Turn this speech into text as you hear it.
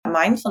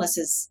mindfulness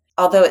is,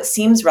 although it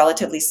seems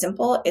relatively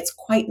simple, it's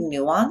quite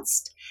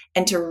nuanced.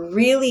 And to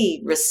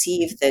really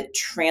receive the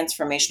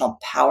transformational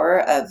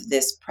power of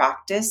this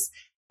practice,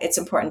 it's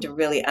important to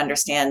really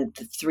understand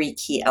the three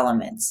key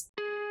elements.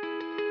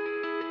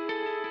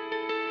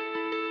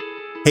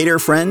 Hey there,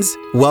 friends.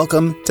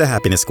 Welcome to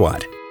Happiness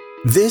Squad.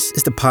 This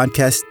is the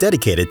podcast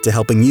dedicated to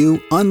helping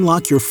you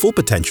unlock your full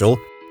potential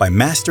by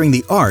mastering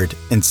the art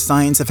and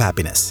science of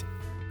happiness.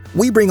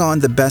 We bring on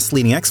the best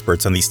leading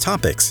experts on these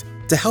topics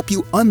to help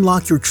you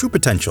unlock your true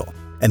potential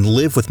and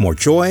live with more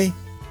joy,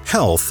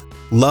 health,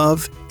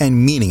 love,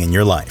 and meaning in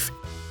your life.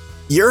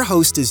 Your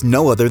host is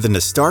no other than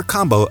the star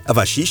combo of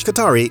Ashish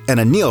Katari and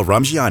Anil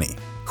Ramjiani,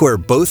 who are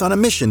both on a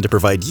mission to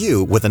provide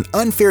you with an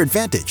unfair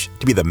advantage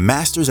to be the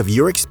masters of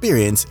your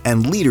experience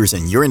and leaders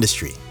in your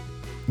industry.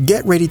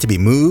 Get ready to be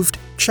moved,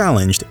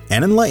 challenged,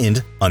 and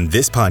enlightened on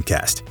this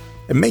podcast.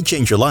 It may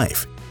change your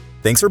life.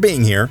 Thanks for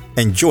being here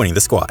and joining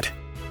the squad.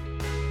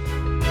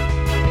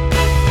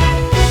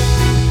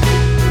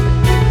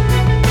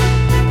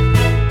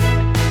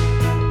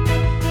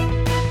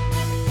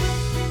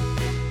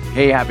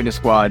 Hey, Happiness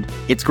Squad.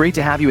 It's great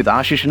to have you with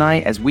Ashish and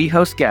I as we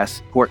host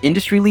guests who are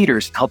industry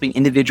leaders helping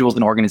individuals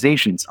and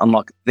organizations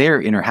unlock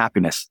their inner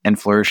happiness and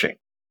flourishing.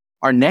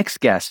 Our next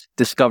guest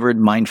discovered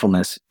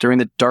mindfulness during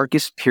the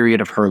darkest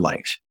period of her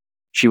life.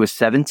 She was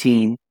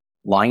 17,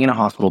 lying in a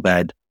hospital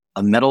bed,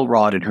 a metal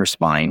rod in her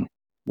spine,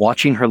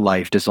 watching her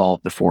life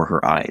dissolve before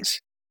her eyes.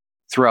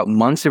 Throughout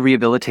months of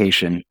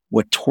rehabilitation,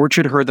 what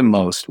tortured her the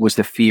most was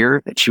the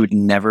fear that she would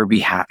never be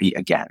happy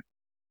again.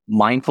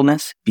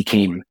 Mindfulness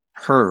became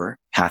her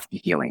path to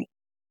healing.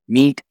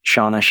 Meet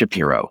Shauna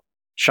Shapiro.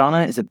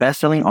 Shauna is a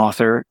best-selling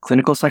author,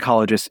 clinical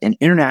psychologist, and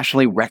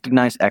internationally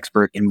recognized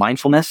expert in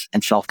mindfulness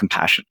and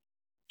self-compassion.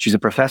 She's a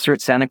professor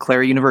at Santa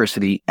Clara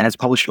University and has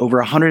published over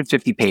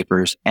 150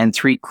 papers and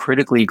 3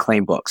 critically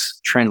acclaimed books,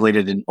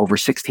 translated in over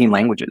 16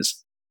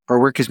 languages. Her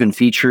work has been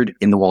featured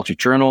in the Wall Street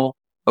Journal,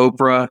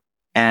 Oprah,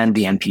 and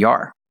the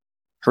NPR.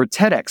 Her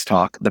TEDx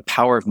talk, The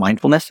Power of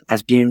Mindfulness,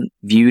 has been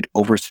viewed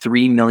over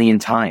 3 million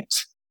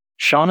times.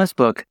 Shauna's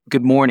book,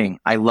 Good Morning,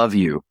 I Love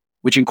You,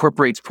 which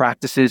incorporates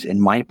practices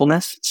in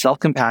mindfulness,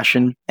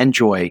 self-compassion, and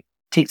joy,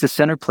 takes a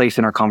center place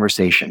in our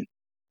conversation,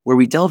 where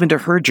we delve into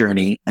her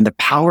journey and the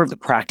power of the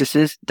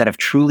practices that have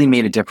truly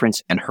made a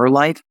difference in her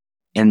life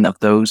and of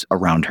those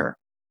around her.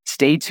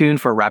 Stay tuned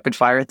for a rapid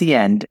fire at the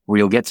end, where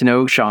you'll get to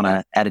know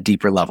Shauna at a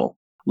deeper level.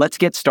 Let's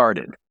get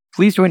started.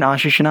 Please join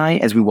Ashish and I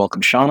as we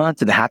welcome Shauna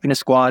to the Happiness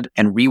Squad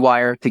and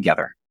rewire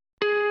together.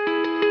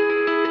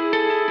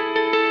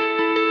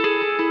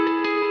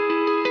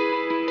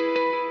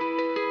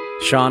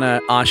 Shauna,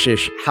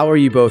 Ashish, how are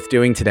you both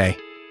doing today?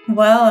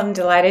 Well, I'm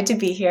delighted to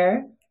be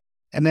here.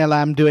 Anil,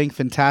 I'm doing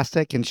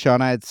fantastic. And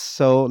Shauna, it's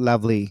so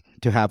lovely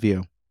to have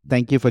you.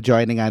 Thank you for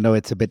joining. I know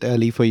it's a bit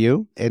early for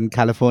you in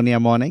California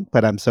morning,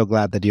 but I'm so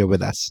glad that you're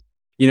with us.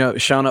 You know,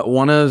 Shauna,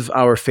 one of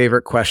our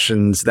favorite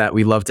questions that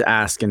we love to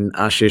ask, and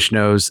Ashish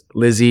knows,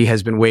 Lizzie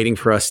has been waiting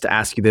for us to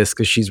ask you this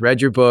because she's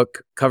read your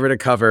book cover to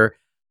cover.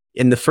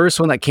 And the first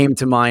one that came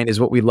to mind is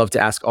what we love to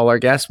ask all our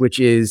guests, which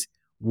is,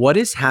 what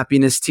is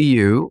happiness to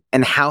you,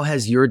 and how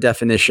has your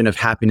definition of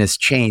happiness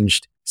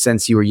changed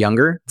since you were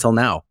younger till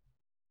now?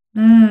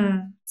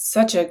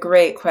 Such a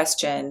great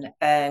question,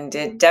 and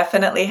it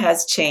definitely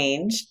has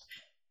changed.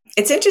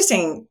 It's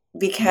interesting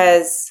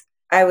because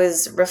I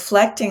was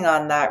reflecting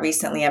on that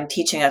recently. I'm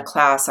teaching a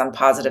class on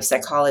positive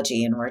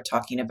psychology, and we're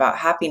talking about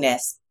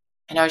happiness.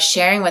 And I was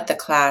sharing with the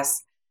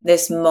class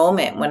this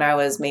moment when I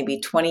was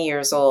maybe 20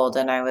 years old,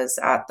 and I was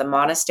at the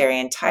monastery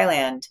in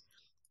Thailand,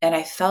 and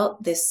I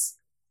felt this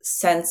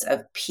sense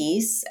of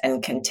peace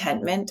and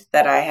contentment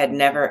that I had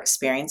never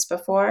experienced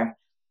before.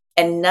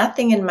 And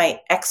nothing in my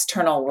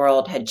external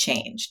world had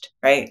changed,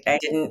 right? I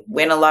didn't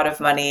win a lot of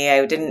money.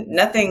 I didn't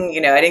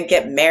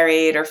get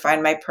married or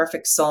find my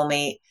perfect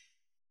soulmate.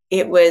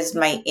 It was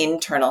my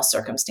internal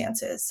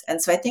circumstances.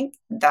 And so I think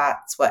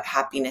that's what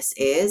happiness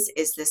is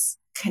this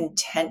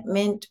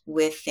contentment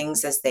with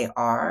things as they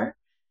are,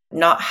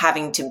 not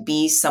having to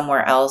be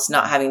somewhere else,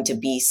 not having to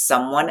be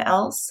someone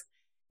else.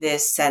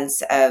 This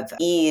sense of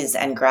ease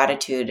and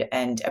gratitude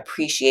and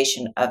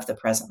appreciation of the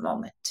present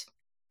moment.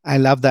 I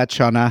love that,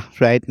 Shauna,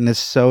 right? And it's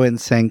so in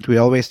sync. We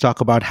always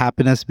talk about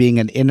happiness being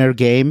an inner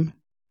game,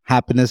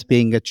 happiness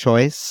being a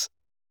choice,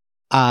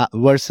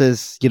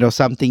 versus,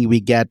 something we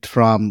get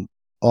from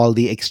all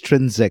the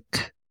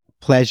extrinsic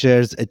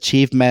pleasures,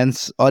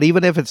 achievements, or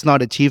even if it's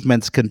not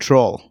achievements,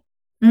 control,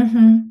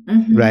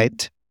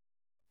 right?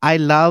 I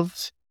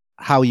love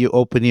how you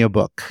open your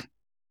book.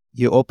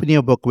 You open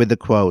your book with the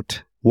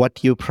quote,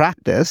 "What you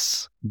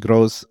practice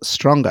grows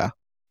stronger."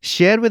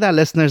 Share with our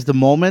listeners the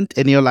moment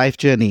in your life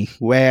journey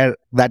where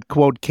that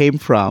quote came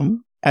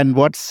from and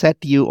what set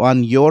you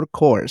on your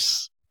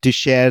course to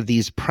share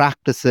these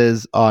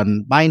practices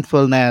on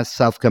mindfulness,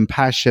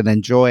 self-compassion,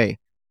 and joy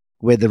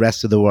with the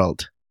rest of the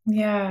world.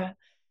 Yeah,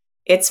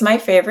 it's my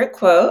favorite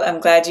quote.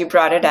 I'm glad you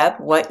brought it up.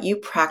 What you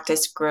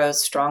practice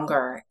grows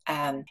stronger.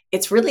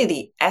 It's really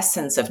the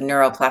essence of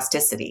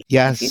neuroplasticity.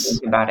 Yes. If you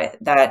think about it,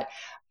 that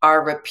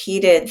our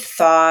repeated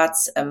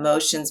thoughts,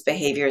 emotions,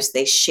 behaviors,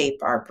 they shape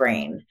our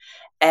brain.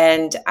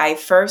 And I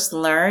first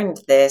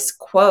learned this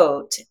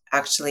quote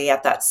actually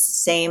at that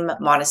same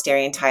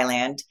monastery in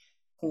Thailand.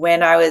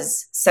 When I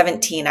was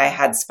 17, I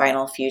had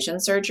spinal fusion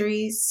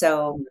surgery.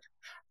 So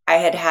I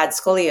had had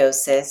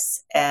scoliosis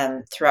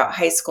throughout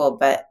high school,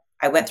 but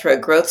I went through a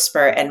growth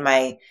spurt and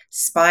my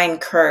spine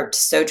curved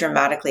so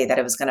dramatically that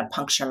it was going to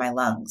puncture my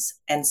lungs.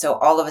 And so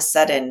all of a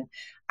sudden,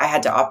 I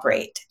had to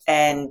operate.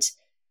 And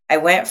I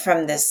went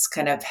from this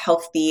kind of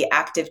healthy,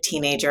 active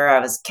teenager, I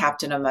was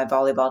captain of my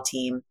volleyball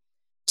team,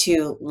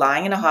 to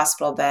lying in a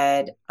hospital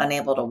bed,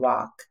 unable to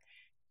walk.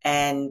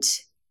 And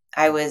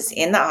I was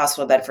in the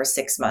hospital bed for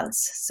 6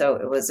 months. So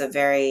it was a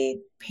very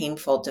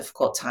painful,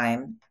 difficult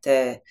time.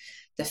 The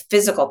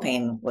physical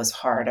pain was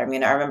hard. I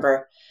mean, I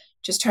remember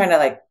just trying to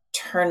like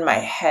turn my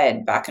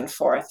head back and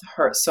forth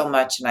hurt so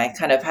much. And I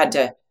kind of had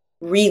to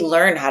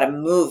relearn how to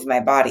move my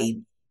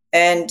body.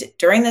 And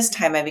during this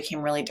time, I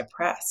became really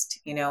depressed.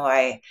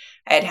 I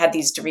had had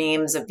these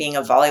dreams of being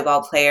a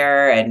volleyball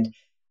player, and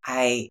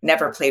I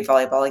never played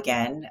volleyball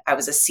again. I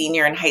was a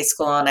senior in high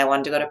school and I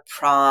wanted to go to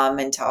prom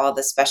and to all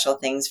the special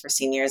things for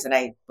seniors. And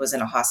I was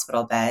in a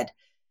hospital bed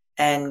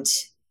and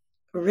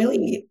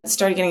really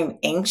started getting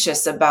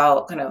anxious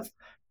about kind of,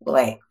 will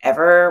I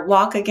ever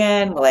walk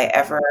again? Will I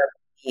ever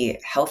be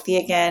healthy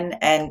again?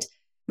 And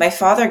my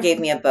father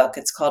gave me a book.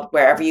 It's called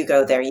Wherever You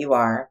Go, There You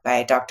Are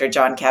by Dr.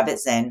 John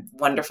Kabat-Zinn.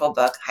 Wonderful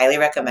book. Highly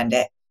recommend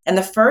it. And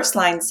the first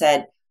line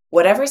said,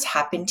 whatever's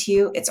happened to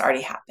you, it's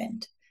already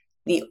happened.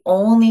 The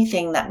only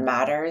thing that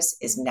matters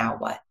is now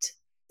what?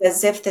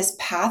 As if this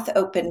path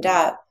opened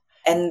up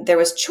and there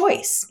was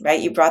choice, right?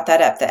 You brought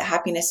that up, that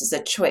happiness is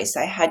a choice.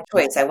 I had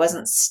choice. I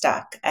wasn't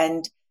stuck.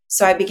 And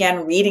so I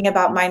began reading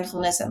about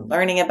mindfulness and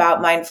learning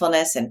about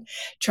mindfulness and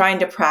trying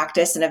to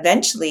practice. And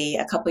eventually,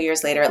 a couple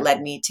years later, it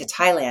led me to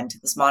Thailand, to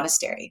this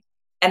monastery.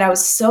 And I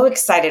was so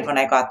excited when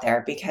I got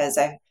there because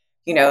it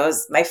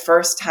was my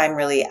first time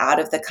really out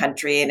of the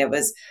country. And it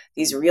was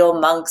these real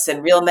monks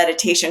and real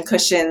meditation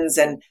cushions.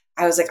 And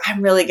I was like,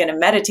 I'm really going to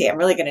meditate. I'm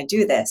really going to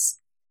do this.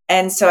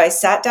 And so I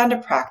sat down to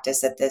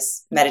practice at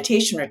this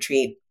meditation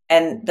retreat,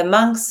 and the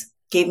monks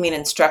gave me an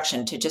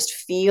instruction to just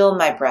feel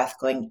my breath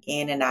going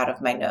in and out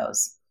of my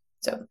nose.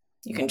 So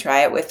you can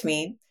try it with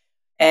me.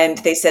 And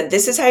they said,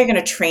 this is how you're going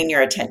to train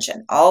your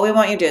attention. All we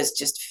want you to do is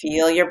just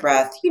feel your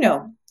breath,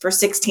 for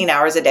 16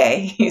 hours a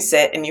day. You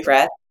sit and you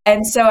breath.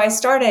 And so I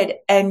started,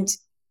 and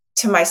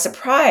to my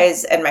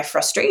surprise and my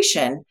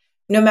frustration,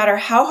 no matter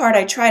how hard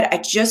I tried, I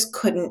just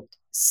couldn't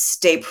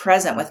stay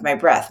present with my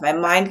breath. My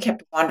mind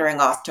kept wandering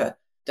off to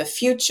the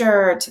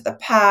future, to the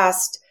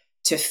past,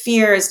 to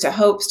fears, to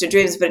hopes, to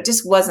dreams, but it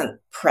just wasn't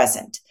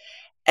present.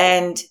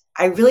 And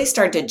I really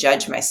started to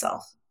judge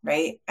myself,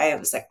 right? I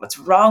was like, what's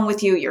wrong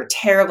with you? You're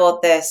terrible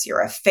at this.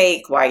 You're a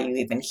fake. Why are you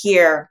even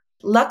here?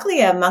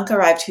 Luckily, a monk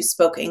arrived who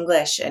spoke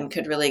English and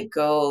could really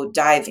go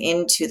dive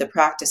into the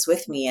practice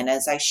with me. And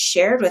as I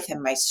shared with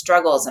him my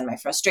struggles and my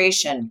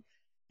frustration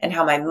and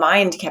how my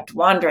mind kept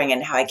wandering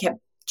and how I kept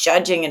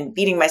judging and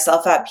beating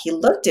myself up, he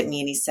looked at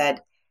me and he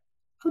said,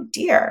 oh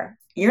dear,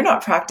 you're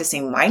not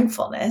practicing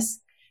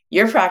mindfulness.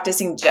 You're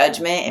practicing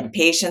judgment,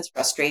 impatience,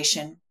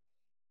 frustration.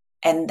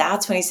 And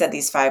that's when he said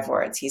these 5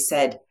 words. He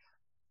said,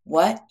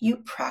 what you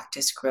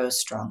practice grows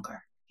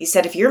stronger. He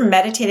said, if you're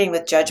meditating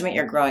with judgment,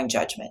 you're growing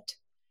judgment.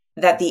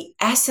 That the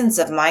essence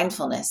of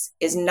mindfulness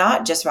is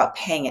not just about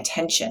paying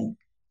attention,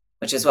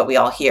 which is what we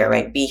all hear,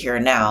 right? Be here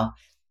now.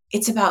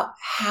 It's about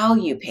how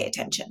you pay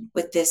attention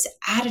with this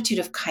attitude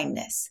of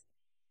kindness.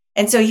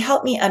 And so he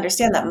helped me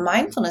understand that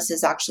mindfulness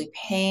is actually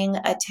paying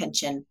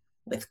attention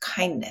with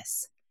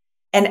kindness.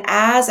 And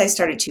as I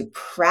started to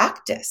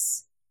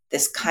practice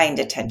this kind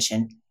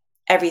attention,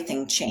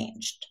 everything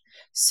changed.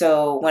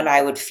 So when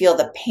I would feel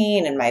the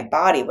pain in my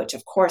body, which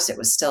of course it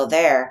was still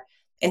there,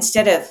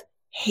 instead of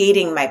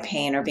hating my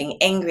pain or being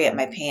angry at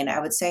my pain, I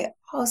would say,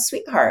 oh,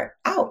 sweetheart,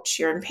 ouch,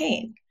 you're in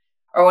pain.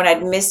 Or when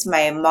I'd miss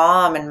my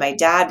mom and my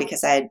dad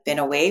because I had been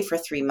away for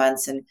 3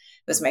 months and it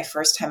was my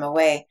first time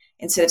away,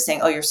 instead of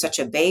saying, oh, you're such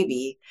a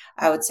baby,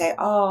 I would say,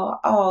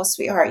 oh,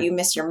 sweetheart, you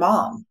miss your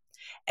mom.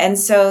 And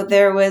so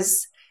there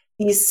was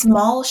these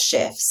small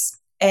shifts.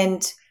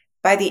 And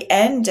by the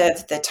end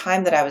of the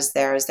time that I was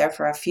there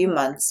for a few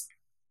months.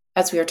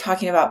 As we were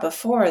talking about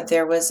before,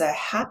 there was a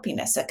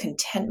happiness, a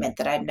contentment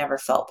that I'd never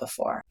felt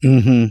before.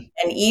 Mm-hmm.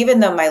 And even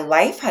though my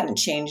life hadn't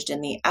changed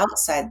in the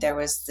outside, there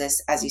was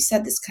this, as you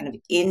said, this kind of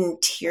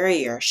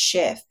interior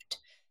shift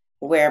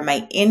where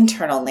my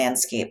internal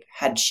landscape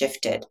had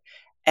shifted.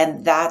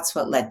 And that's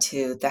what led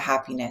to the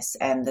happiness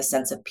and the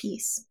sense of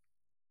peace.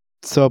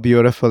 So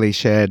beautifully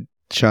shared,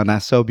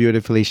 Shauna, so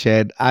beautifully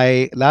shared.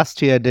 I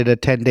last year did a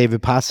 10-day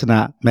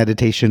Vipassana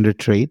meditation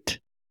retreat.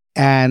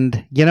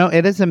 And,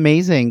 it is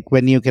amazing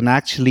when you can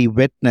actually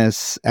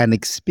witness and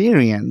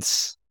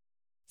experience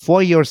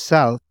for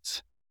yourself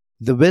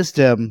the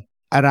wisdom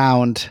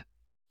around,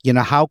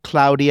 how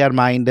cloudy our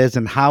mind is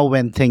and how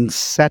when things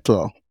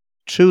settle,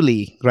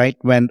 truly, right?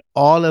 When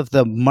all of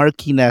the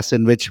murkiness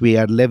in which we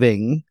are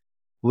living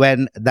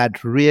when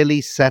that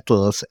really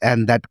settles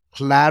and that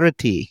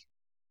clarity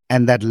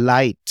and that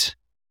light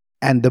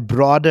and the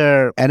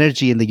broader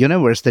energy in the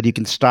universe that you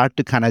can start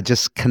to kind of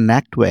just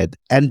connect with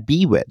and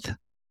be with.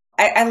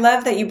 I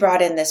love that you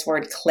brought in this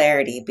word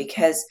clarity,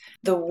 because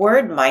the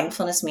word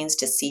mindfulness means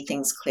to see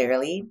things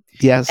clearly. And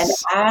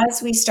Yes.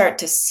 as we start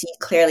to see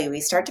clearly, we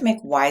start to make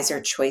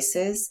wiser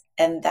choices.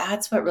 And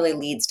that's what really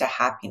leads to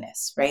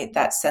happiness, right?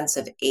 That sense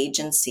of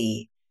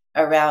agency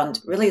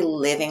around really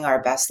living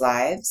our best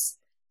lives.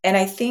 And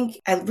I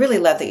really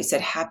love that you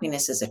said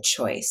happiness is a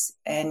choice.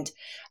 And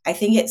I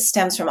think it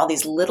stems from all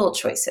these little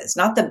choices,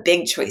 not the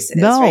big choices,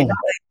 right? No.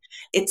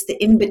 It's the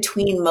in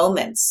between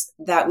moments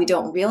that we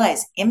don't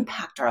realize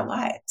impact our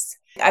lives.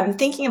 I'm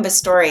thinking of a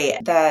story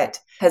that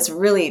has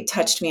really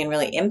touched me and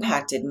really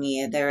impacted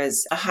me. There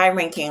is a high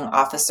ranking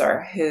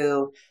officer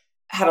who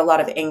had a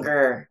lot of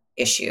anger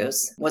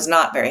issues, was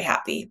not very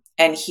happy.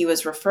 And he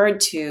was referred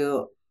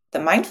to the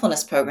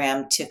mindfulness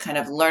program to kind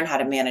of learn how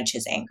to manage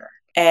his anger.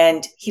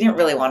 And he didn't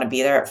really want to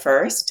be there at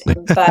first,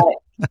 but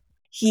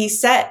he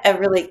set a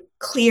really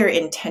clear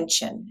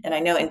intention. And I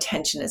know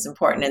intention is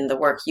important in the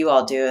work you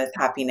all do with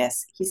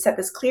happiness. He set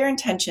this clear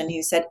intention.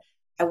 He said,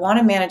 I want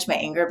to manage my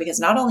anger because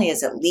not only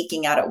is it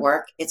leaking out at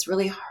work, it's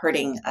really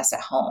hurting us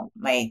at home,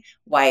 my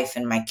wife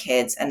and my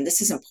kids. And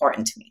this is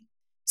important to me.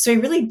 So he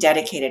really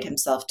dedicated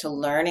himself to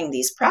learning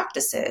these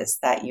practices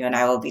that you and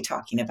I will be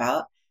talking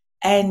about.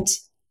 And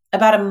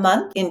about a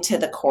month into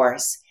the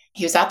course,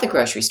 he was at the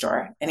grocery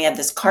store and he had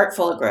this cart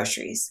full of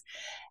groceries.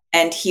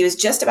 And he was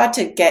just about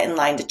to get in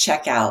line to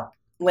check out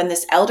when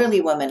this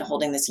elderly woman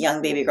holding this young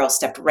baby girl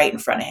stepped right in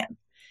front of him.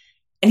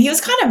 And he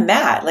was kind of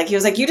mad. Like, he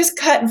was like, you just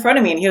cut in front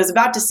of me. And he was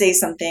about to say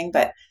something,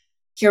 but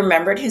he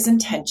remembered his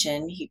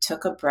intention. He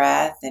took a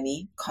breath and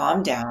he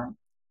calmed down.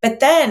 But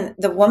then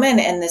the woman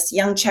and this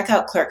young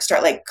checkout clerk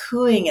start like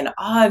cooing and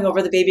awing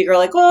over the baby girl,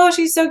 like, oh,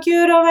 she's so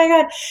cute. Oh my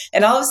God.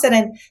 And all of a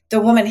sudden,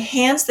 the woman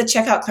hands the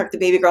checkout clerk the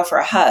baby girl for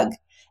a hug.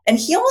 And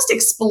he almost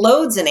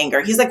explodes in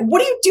anger. He's like,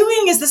 what are you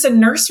doing? Is this a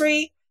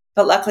nursery?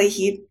 But luckily,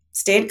 he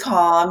stayed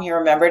calm. He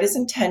remembered his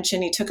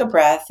intention. He took a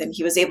breath and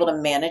he was able to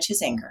manage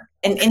his anger.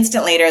 An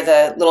instant later,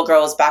 the little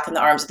girl was back in the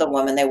arms of the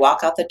woman. They walk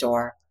out the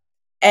door.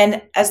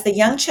 And as the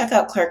young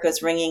checkout clerk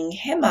was ringing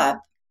him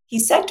up, he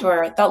said to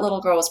her, that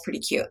little girl was pretty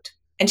cute.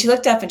 And she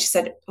looked up and she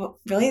said, oh,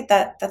 really?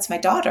 That's my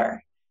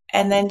daughter.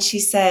 And then she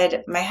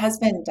said, my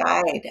husband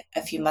died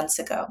a few months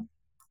ago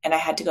and I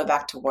had to go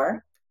back to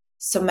work.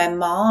 So my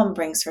mom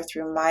brings her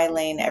through my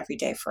lane every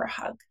day for a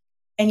hug.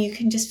 And you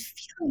can just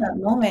feel in that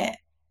moment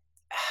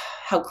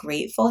how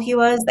grateful he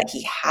was that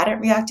he hadn't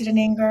reacted in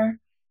anger,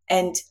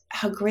 and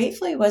how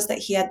grateful he was that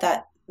he had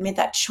made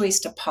that choice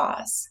to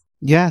pause.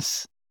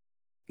 Yes.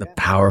 The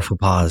powerful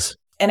pause.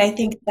 And I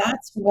think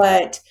that's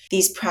what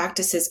these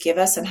practices give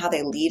us and how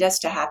they lead us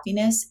to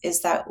happiness,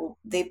 is that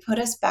they put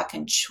us back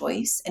in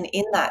choice and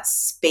in that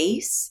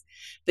space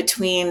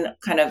between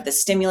kind of the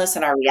stimulus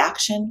and our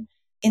reaction.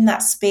 In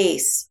that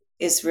space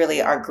is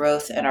really our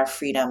growth and our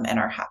freedom and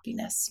our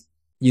happiness.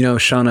 You know,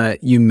 Shauna,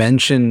 you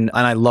mentioned,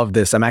 and I love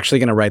this. I'm actually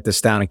going to write this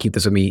down and keep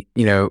this with me.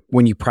 You know,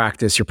 when you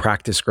practice, your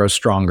practice grows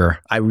stronger.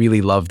 I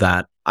really love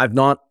that. I've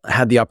not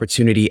had the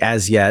opportunity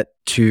as yet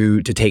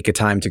to take a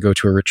time to go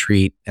to a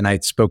retreat. And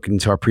I'd spoken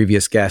to our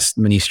previous guest,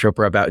 Manish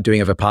Chopra, about doing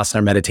a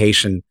Vipassana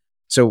meditation.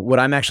 So what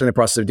I'm actually in the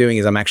process of doing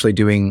is I'm actually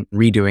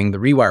redoing the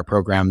Rewire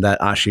program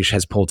that Ashish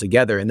has pulled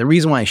together. And the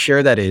reason why I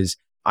share that is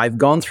I've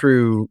gone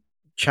through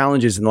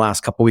challenges in the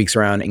last couple of weeks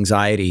around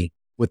anxiety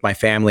with my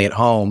family at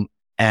home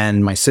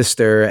and my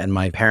sister and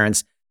my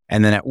parents.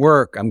 And then at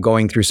work, I'm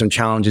going through some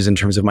challenges in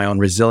terms of my own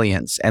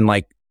resilience and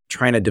like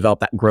trying to develop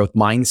that growth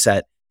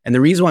mindset. And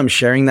the reason why I'm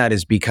sharing that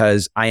is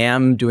because I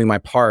am doing my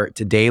part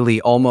to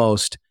daily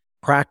almost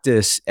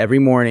practice every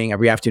morning,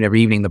 every afternoon,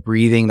 every evening, the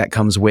breathing that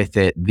comes with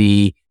it,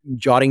 the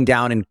jotting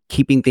down and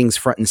keeping things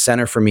front and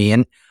center for me.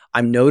 And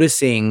I'm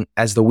noticing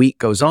as the week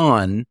goes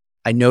on,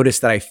 I notice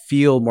that I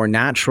feel more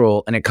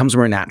natural and it comes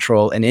more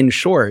natural. And in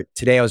short,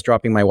 today I was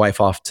dropping my wife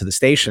off to the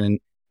station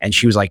and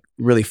she was like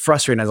really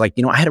frustrated. And I was like,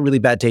 I had a really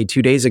bad day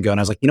 2 days ago. And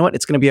I was like, you know what?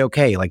 It's going to be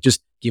okay. Like,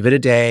 just give it a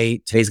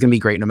day. Today's going to be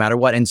great no matter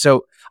what. And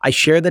so I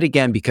share that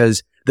again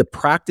because the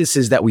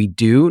practices that we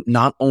do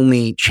not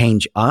only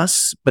change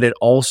us, but it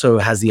also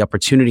has the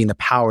opportunity and the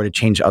power to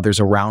change others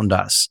around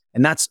us.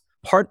 And that's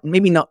part,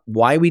 maybe not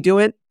why we do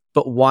it,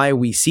 but why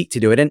we seek to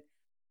do it. And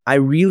I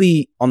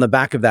really, on the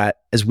back of that,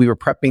 as we were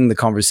prepping the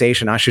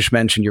conversation, Ashish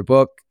mentioned your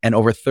book and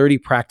over 30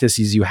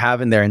 practices you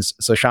have in there. And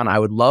so, Shauna, I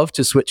would love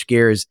to switch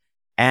gears.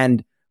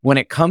 And when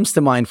it comes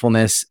to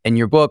mindfulness and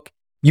your book,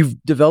 you've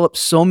developed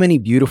so many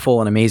beautiful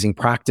and amazing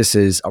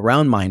practices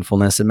around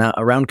mindfulness,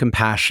 around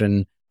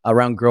compassion,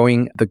 around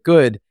growing the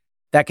good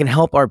that can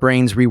help our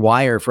brains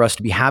rewire for us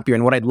to be happier.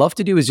 And what I'd love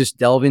to do is just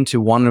delve into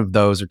one of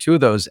those or two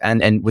of those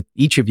and with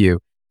each of you.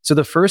 So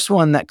the first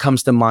one that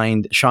comes to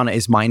mind, Shauna,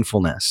 is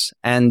mindfulness.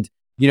 And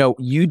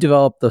you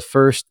developed the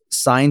first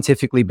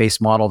scientifically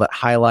based model that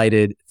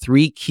highlighted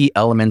 3 key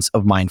elements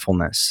of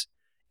mindfulness: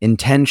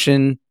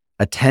 intention,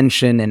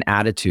 attention, and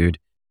attitude.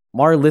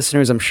 Our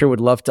listeners, I'm sure,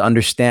 would love to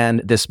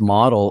understand this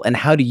model. And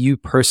how do you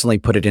personally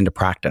put it into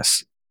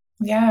practice?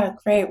 Yeah,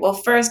 great. Well,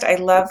 first, I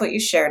love what you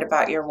shared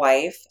about your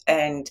wife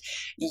and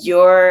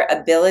your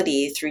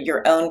ability through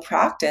your own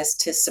practice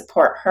to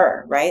support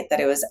her, right? That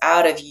it was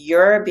out of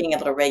your being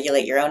able to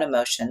regulate your own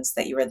emotions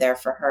that you were there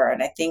for her.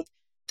 And I think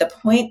the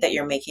point that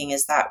you're making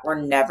is that we're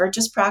never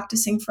just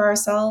practicing for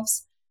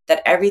ourselves,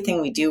 that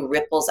everything we do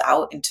ripples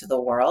out into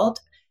the world.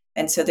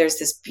 And so there's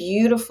this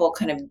beautiful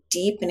kind of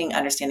deepening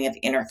understanding of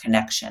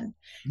interconnection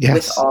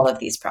with Yes. all of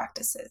these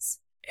practices.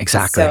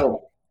 Exactly.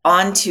 So,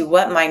 on to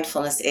what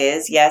mindfulness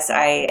is. Yes,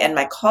 I and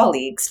my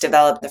colleagues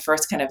developed the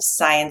first kind of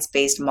science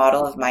based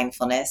model of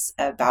mindfulness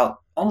about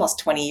almost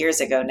 20 years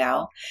ago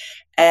now.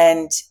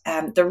 And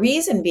the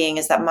reason being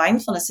is that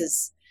mindfulness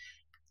is,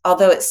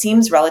 although it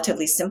seems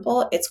relatively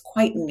simple, it's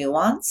quite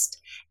nuanced.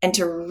 And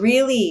to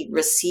really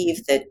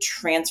receive the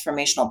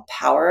transformational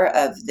power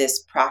of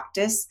this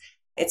practice,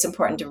 it's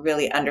important to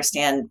really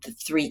understand the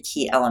three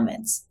key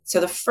elements. So,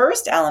 the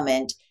first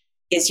element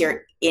is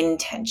your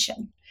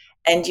intention.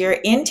 And your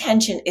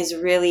intention is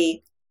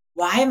really,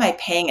 why am I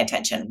paying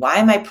attention? Why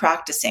am I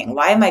practicing?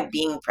 Why am I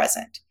being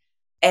present?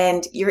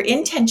 And your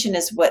intention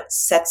is what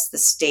sets the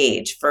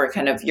stage for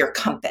kind of your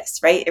compass,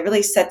 right? It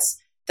really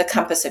sets the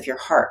compass of your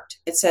heart.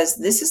 It says,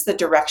 this is the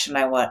direction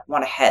I want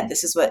to head.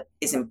 This is what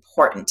is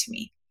important to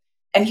me.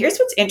 And here's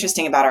what's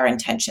interesting about our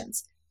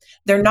intentions.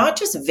 They're not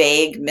just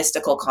vague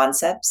mystical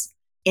concepts.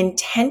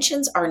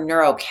 Intentions are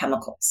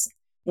neurochemicals.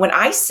 When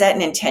I set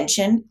an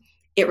intention,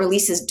 it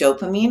releases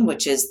dopamine,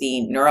 which is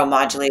the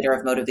neuromodulator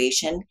of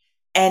motivation.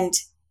 And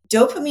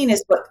dopamine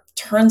is what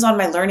turns on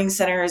my learning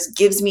centers,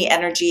 gives me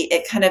energy.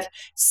 It kind of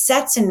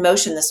sets in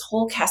motion this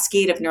whole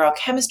cascade of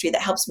neurochemistry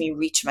that helps me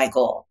reach my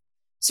goal.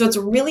 So it's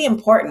really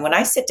important when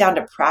I sit down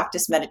to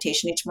practice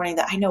meditation each morning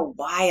that I know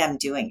why I'm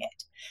doing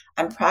it.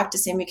 I'm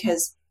practicing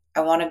because I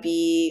want to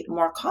be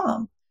more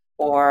calm.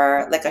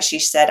 Or, like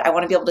Ashish said, I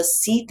want to be able to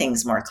see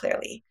things more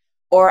clearly.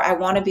 Or I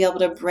want to be able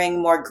to bring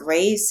more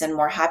grace and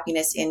more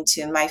happiness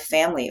into my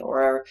family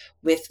or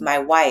with my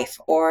wife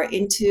or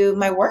into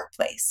my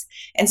workplace.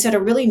 And so to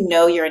really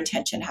know your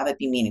intention, have it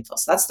be meaningful.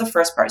 So that's the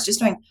first part, is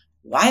just knowing,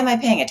 why am I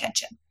paying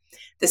attention?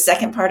 The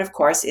second part, of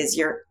course, is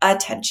your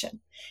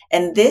attention.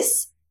 And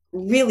this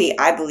really,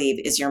 I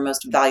believe, is your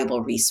most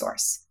valuable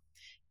resource.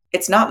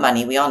 It's not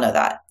money. We all know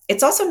that.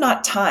 It's also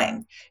not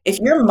time. If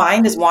your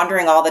mind is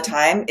wandering all the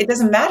time, it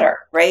doesn't matter,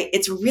 right?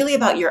 It's really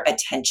about your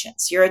attention.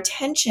 So your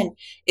attention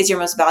is your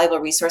most valuable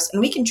resource, and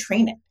we can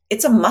train it.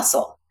 It's a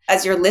muscle.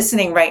 As you're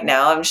listening right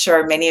now, I'm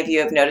sure many of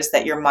you have noticed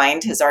that your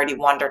mind has already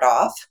wandered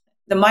off.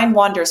 The mind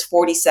wanders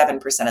 47%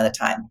 of the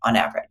time on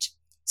average.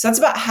 So that's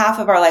about half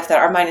of our life that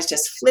our mind is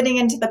just flitting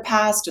into the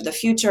past or the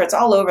future. It's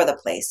all over the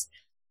place.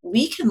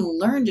 We can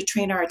learn to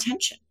train our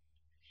attention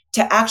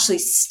to actually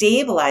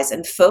stabilize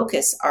and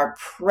focus our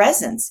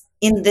presence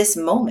in this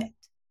moment.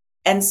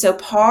 And so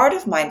part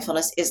of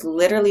mindfulness is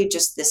literally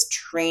just this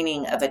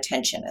training of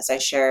attention, as I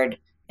shared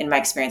in my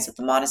experience at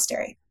the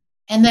monastery.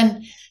 And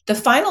then the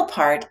final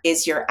part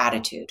is your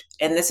attitude.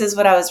 And this is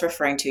what I was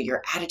referring to,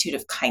 your attitude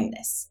of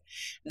kindness.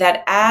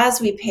 That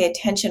as we pay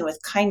attention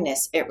with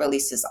kindness, it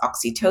releases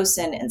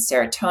oxytocin and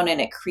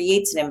serotonin. It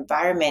creates an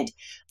environment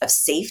of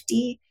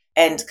safety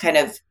and kind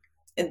of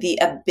the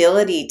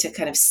ability to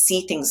kind of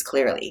see things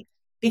clearly.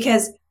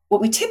 Because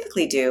what we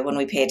typically do when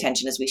we pay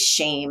attention is we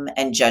shame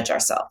and judge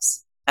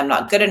ourselves. I'm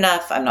not good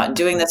enough. I'm not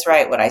doing this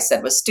right. What I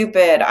said was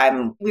stupid.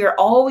 We're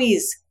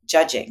always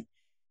judging.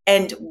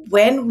 And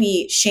when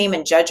we shame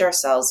and judge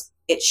ourselves,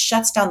 it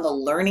shuts down the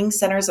learning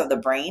centers of the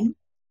brain.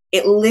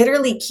 It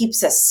literally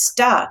keeps us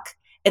stuck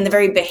in the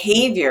very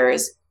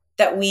behaviors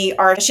that we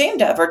are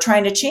ashamed of or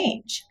trying to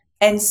change.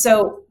 And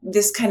so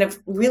this kind of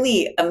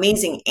really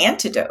amazing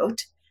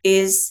antidote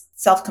is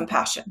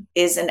self-compassion,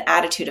 is an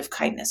attitude of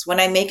kindness. When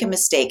I make a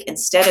mistake,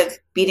 instead of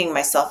beating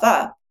myself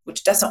up,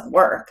 which doesn't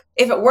work.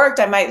 If it worked,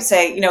 I might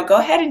say, go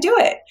ahead and do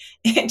it.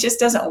 It just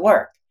doesn't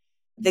work.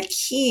 The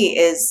key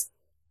is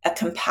a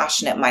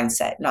compassionate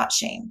mindset, not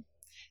shame.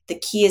 The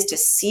key is to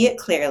see it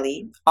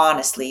clearly,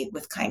 honestly,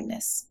 with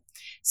kindness.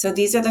 So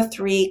these are the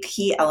three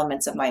key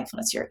elements of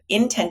mindfulness: your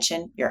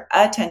intention, your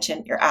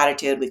attention, your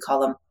attitude. We call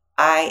them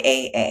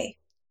IAA.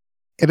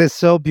 It is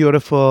so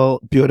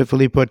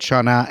beautifully put,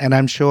 Shauna. And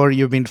I'm sure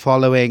you've been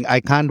following.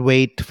 I can't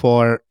wait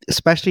for,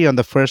 especially on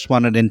the first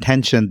one on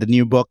intention, the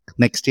new book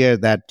next year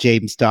that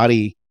James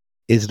Doty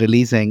is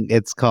releasing.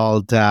 It's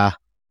called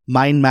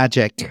Mind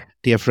Magic,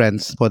 dear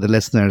friends, for the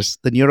listeners,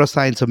 the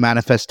neuroscience of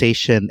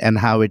manifestation and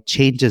how it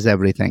changes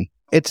everything.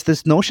 It's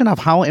this notion of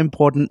how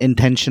important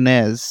intention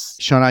is.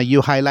 Shauna,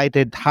 you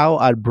highlighted how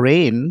our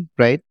brain,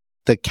 right?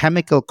 The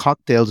chemical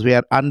cocktails, we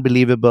are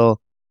unbelievable.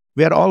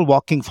 We are all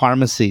walking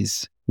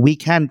pharmacies. We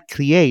can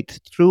create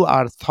through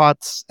our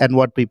thoughts and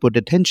what we put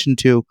attention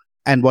to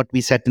and what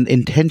we set an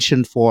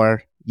intention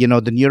for, the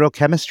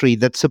neurochemistry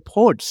that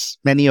supports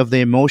many of the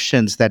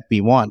emotions that we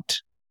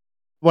want.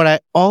 What I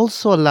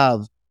also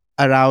love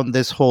around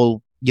this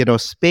whole,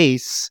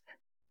 space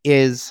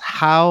is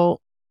how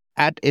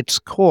at its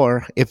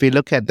core, if we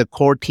look at the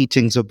core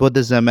teachings of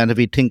Buddhism and if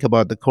we think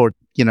about the core,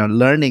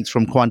 learnings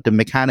from quantum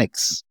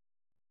mechanics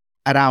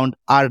around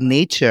our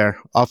nature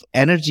of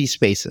energy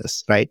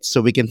spaces, right?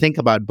 So we can think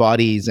about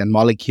bodies and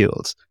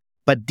molecules,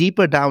 but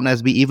deeper down,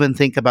 as we even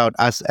think about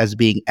us as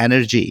being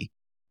energy,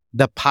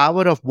 the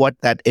power of what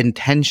that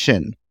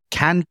intention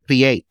can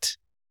create,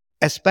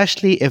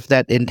 especially if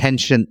that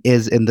intention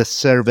is in the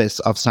service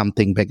of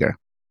something bigger.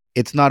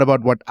 It's not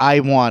about what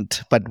I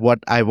want, but what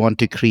I want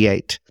to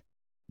create.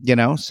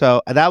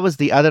 So that was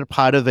the other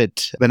part of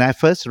it. When I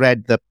first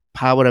read the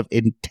power of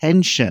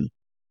intention,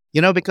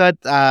 because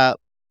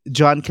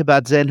John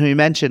Kabat-Zinn, who you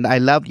mentioned, I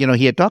loved,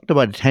 he had talked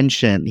about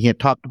attention, he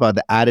had talked about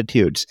the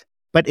attitudes,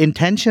 but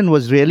intention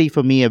was really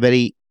for me a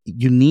very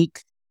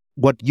unique,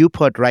 what you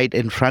put right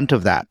in front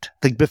of that.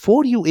 Like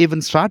before you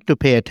even start to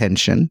pay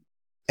attention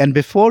and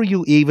before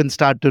you even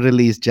start to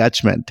release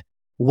judgment,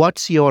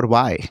 what's your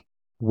why?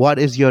 What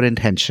is your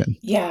intention?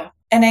 Yeah.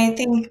 And I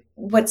think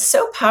what's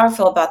so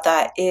powerful about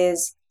that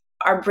is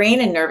our brain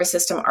and nervous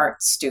system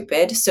aren't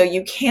stupid. So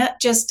you can't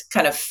just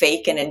kind of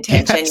fake an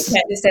intention. Yes. You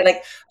can't just say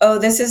like, oh,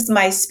 this is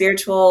my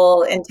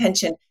spiritual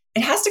intention.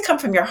 It has to come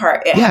from your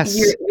heart. Yes.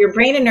 Your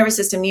brain and nervous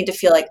system need to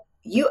feel like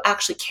you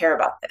actually care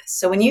about this.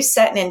 So when you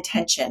set an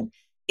intention,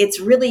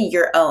 it's really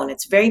your own.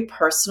 It's very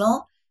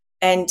personal.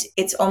 And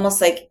it's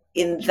almost like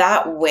in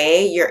that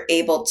way, you're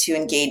able to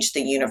engage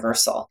the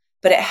universal.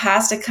 But it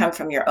has to come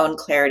from your own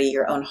clarity,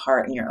 your own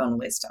heart, and your own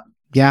wisdom.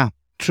 Yeah.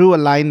 True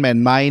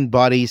alignment, mind,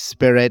 body,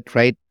 spirit,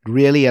 right?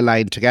 Really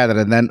aligned together.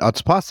 And then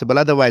it's possible.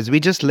 Otherwise, we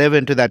just live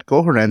into that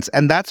coherence.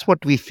 And that's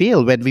what we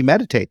feel when we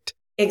meditate.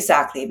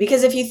 Exactly.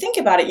 Because if you think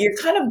about it, you're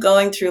kind of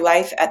going through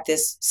life at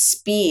this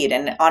speed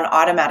and on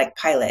automatic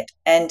pilot.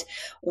 And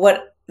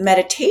what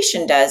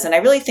meditation does, and I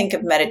really think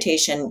of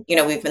meditation,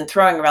 we've been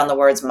throwing around the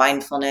words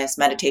mindfulness,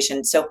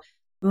 meditation. So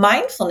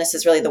mindfulness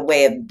is really the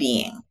way of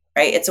being,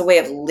 right? It's a way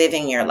of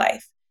living your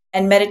life.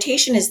 And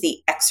meditation is the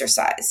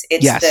exercise.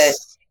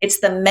 It's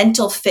the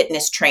mental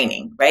fitness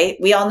training, right?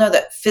 We all know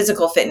that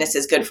physical fitness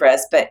is good for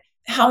us, but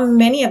how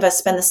many of us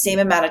spend the same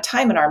amount of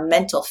time in our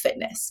mental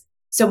fitness?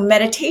 So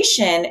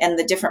meditation and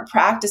the different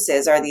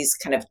practices are these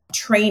kind of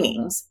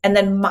trainings. And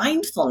then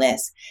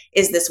mindfulness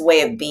is this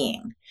way of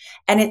being.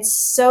 And it's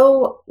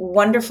so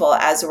wonderful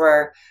as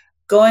we're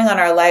going on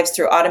our lives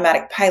through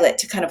automatic pilot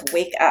to kind of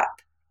wake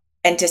up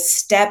and to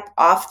step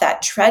off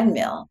that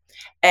treadmill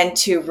and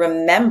to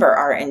remember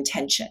our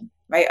intention,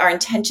 right? Our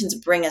intentions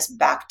bring us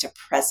back to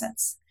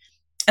presence.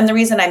 And the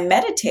reason I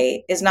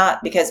meditate is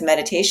not because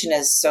meditation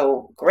is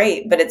so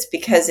great, but it's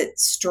because it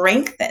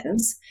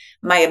strengthens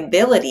my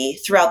ability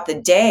throughout the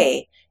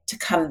day to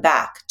come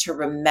back, to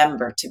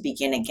remember, to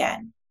begin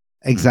again.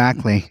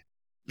 Exactly.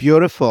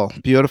 Beautiful,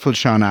 beautiful,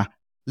 Shauna.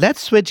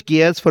 Let's switch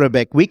gears for a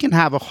bit. We can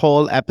have a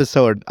whole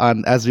episode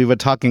on, as we were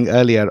talking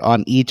earlier,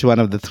 on each one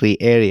of the three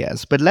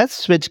areas. But let's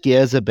switch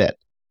gears a bit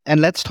and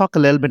let's talk a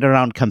little bit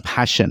around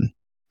compassion.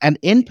 And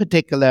in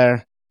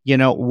particular,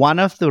 one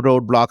of the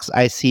roadblocks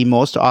I see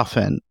most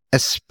often,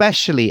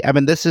 especially, I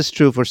mean, this is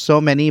true for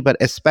so many, but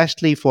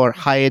especially for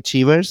high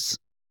achievers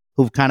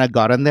who've kind of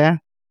gotten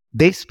there,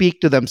 they speak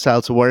to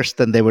themselves worse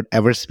than they would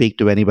ever speak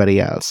to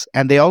anybody else.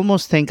 And they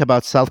almost think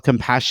about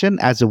self-compassion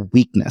as a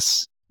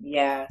weakness.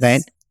 Yes.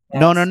 Right?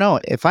 Yes. No.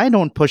 If I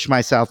don't push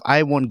myself,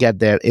 I won't get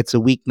there. It's a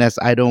weakness.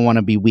 I don't want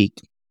to be weak.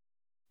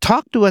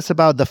 Talk to us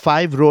about the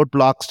 5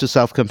 roadblocks to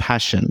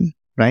self-compassion,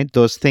 right?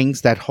 Those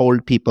things that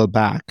hold people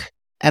back,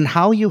 and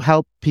how you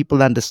help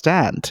people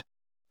understand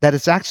that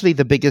it's actually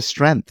the biggest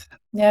strength.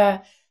 Yeah,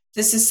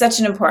 this is such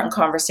an important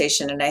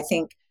conversation. And I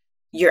think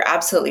you're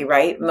absolutely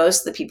right. Most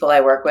of the people I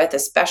work with,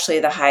 especially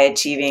the high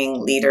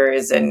achieving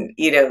leaders, and,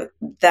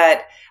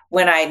 that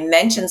when I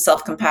mention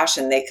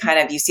self-compassion,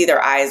 you see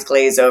their eyes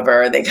glaze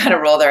over. They kind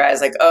of roll their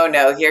eyes like, oh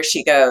no, here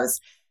she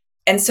goes.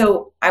 And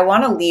so I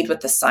want to lead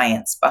with the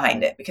science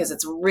behind it because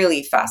it's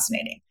really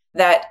fascinating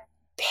that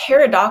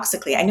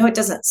paradoxically, I know it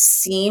doesn't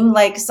seem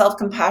like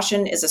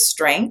self-compassion is a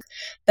strength,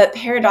 but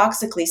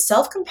paradoxically,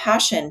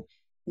 self-compassion,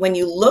 when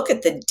you look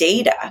at the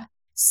data,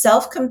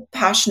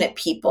 self-compassionate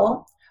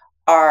people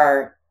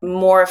are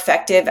more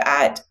effective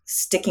at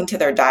sticking to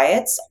their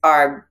diets,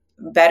 are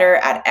better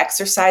at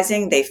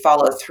exercising, they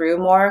follow through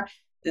more.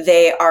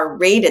 They are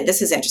rated.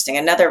 This is interesting.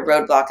 Another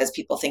roadblock is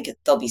people think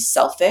they'll be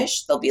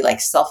selfish. They'll be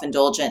like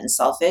self-indulgent and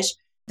selfish.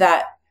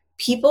 That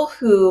people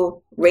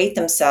who rate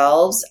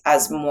themselves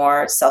as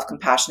more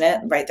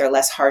self-compassionate, right? They're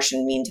less harsh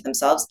and mean to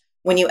themselves.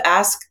 When you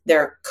ask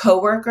their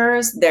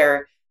coworkers,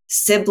 their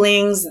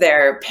siblings,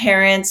 their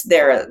parents,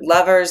 their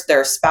lovers,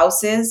 their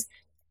spouses,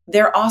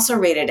 they're also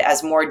rated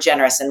as more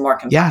generous and more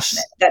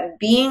compassionate. Yes. That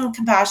being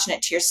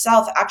compassionate to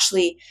yourself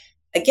actually,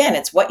 again,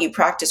 it's what you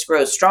practice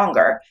grows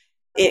stronger.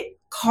 It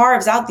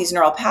carves out these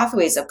neural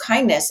pathways of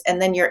kindness,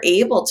 and then you're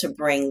able to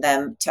bring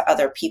them to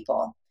other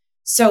people.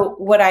 So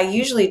what I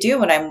usually do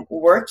when I'm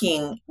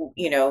working,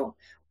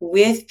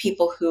 with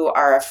people who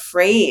are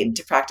afraid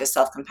to practice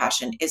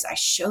self-compassion is I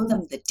show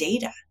them the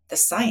data, the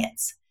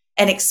science,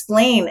 and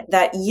explain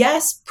that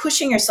yes,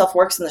 pushing yourself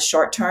works in the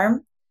short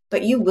term,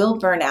 but you will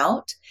burn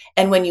out.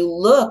 And when you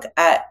look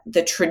at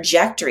the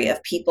trajectory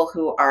of people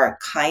who are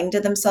kind to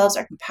themselves,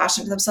 are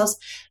compassionate to themselves,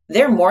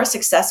 they're more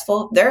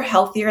successful, they're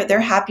healthier, they're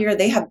happier,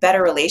 they have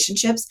better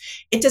relationships.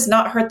 It does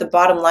not hurt the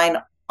bottom line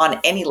on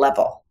any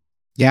level.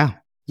 Yeah.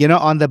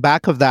 On the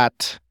back of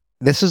that,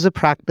 this is a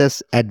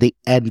practice at the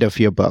end of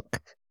your book.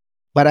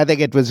 But I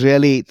think it was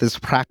really this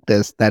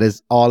practice that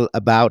is all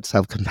about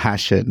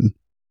self-compassion.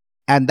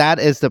 And that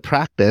is the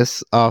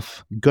practice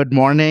of good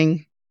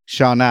morning,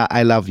 Shauna,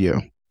 I love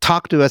you.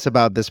 Talk to us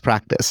about this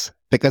practice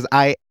because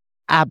I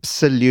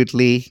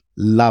absolutely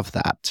love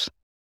that.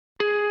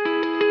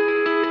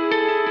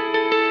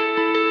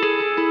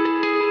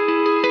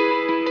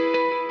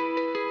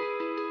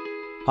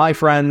 Hi,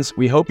 friends.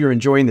 We hope you're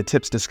enjoying the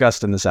tips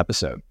discussed in this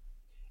episode.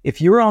 If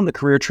you're on the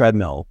career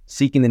treadmill,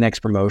 seeking the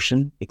next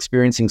promotion,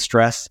 experiencing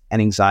stress and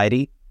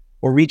anxiety,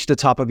 or reached the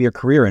top of your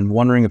career and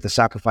wondering if the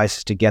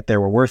sacrifices to get there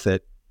were worth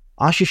it,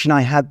 Ashish and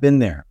I have been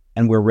there,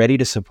 and we're ready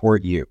to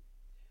support you.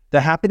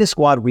 The Happiness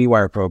Squad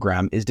Rewire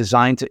program is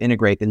designed to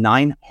integrate the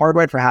 9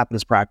 Hardwired for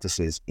Happiness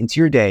practices into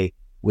your day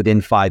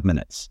within 5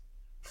 minutes.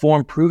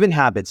 Form proven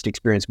habits to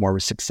experience more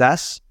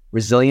success,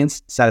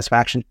 resilience,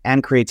 satisfaction,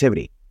 and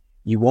creativity.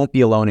 You won't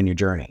be alone in your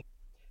journey.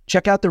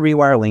 Check out the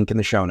Rewire link in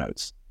the show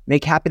notes.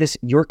 Make happiness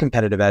your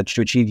competitive edge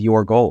to achieve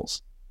your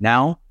goals.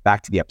 Now,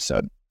 back to the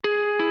episode.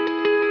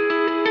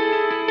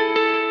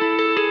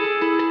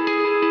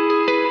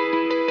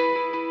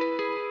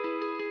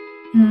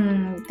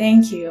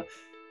 Thank you.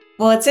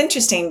 Well, it's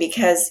interesting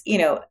because,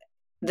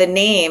 the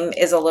name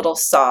is a little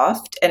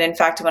soft. And in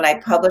fact, when I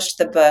published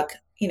the book,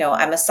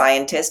 I'm a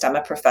scientist, I'm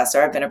a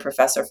professor, I've been a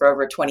professor for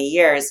over 20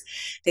 years.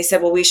 They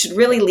said, well, we should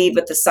really lead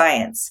with the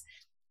science.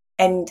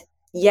 And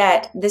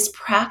yet this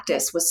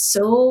practice was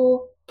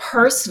so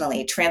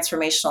personally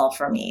transformational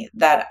for me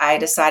that I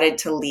decided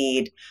to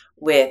lead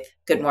with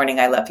Good Morning,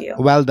 I Love You.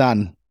 Well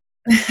done.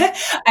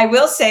 I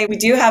will say we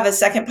do have a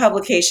second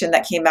publication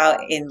that came out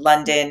in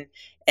London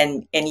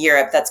and in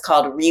Europe that's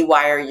called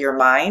Rewire Your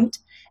Mind.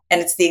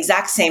 And it's the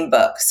exact same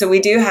book. So we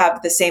do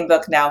have the same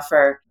book now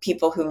for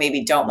people who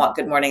maybe don't want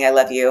Good Morning, I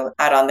Love You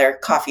out on their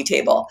coffee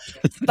table.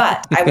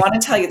 But I want to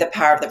tell you the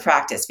power of the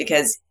practice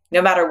because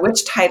no matter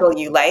which title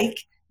you like,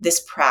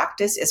 this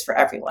practice is for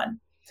everyone.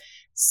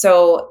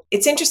 So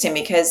it's interesting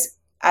because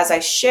as I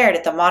shared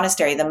at the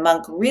monastery, the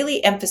monk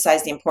really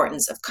emphasized the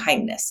importance of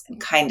kindness and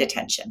kind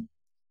attention.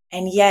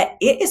 And yet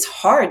it is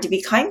hard to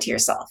be kind to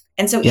yourself.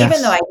 And so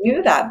even though I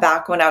knew that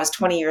back when I was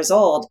 20 years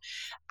old,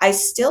 I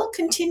still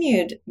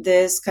continued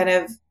this kind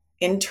of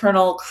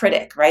internal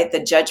critic, right? The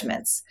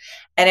judgments.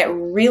 And it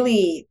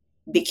really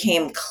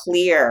became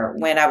clear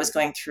when I was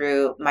going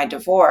through my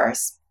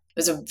divorce. It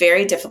was a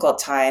very difficult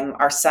time.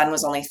 Our son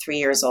was only 3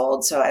 years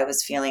old. So I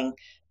was feeling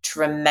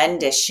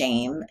tremendous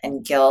shame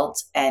and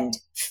guilt and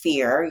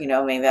fear.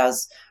 Maybe I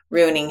was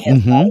ruining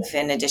his life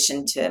in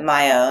addition to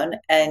my own.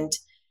 And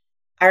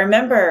I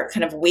remember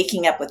kind of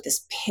waking up with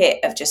this pit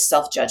of just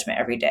self-judgment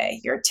every day.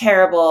 You're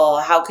terrible.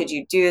 How could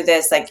you do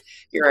this? Like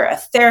you're a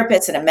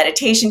therapist and a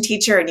meditation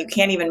teacher and you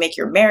can't even make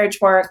your marriage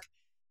work.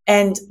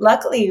 And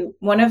luckily,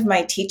 one of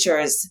my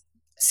teachers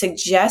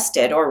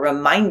suggested or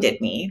reminded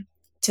me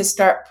to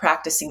start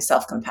practicing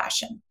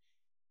self-compassion.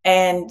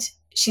 And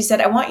she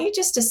said, I want you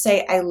just to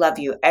say, I love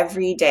you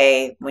every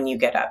day when you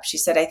get up. She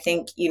said, I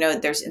think,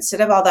 there's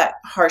instead of all that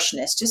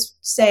harshness, just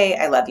say,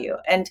 I love you.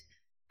 And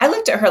I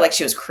looked at her like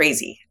she was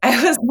crazy.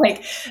 I was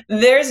like,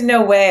 there's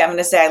no way I'm going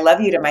to say I love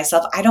you to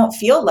myself. I don't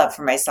feel love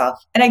for myself.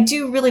 And I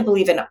do really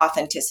believe in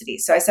authenticity.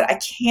 So I said, I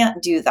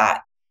can't do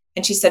that.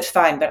 And she said,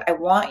 fine, but I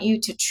want you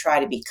to try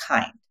to be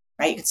kind,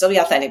 right? You can still be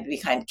authentic, but be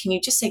kind. Can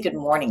you just say good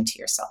morning to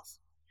yourself?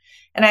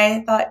 And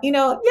I thought,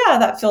 yeah,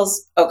 that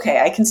feels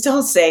okay. I can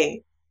still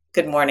say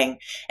good morning.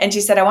 And she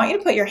said, I want you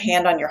to put your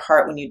hand on your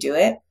heart when you do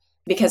it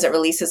because it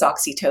releases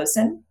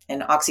oxytocin.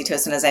 And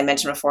oxytocin, as I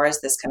mentioned before, is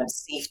this kind of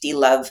safety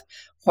love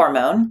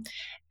hormone.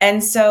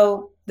 And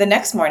so the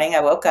next morning I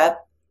woke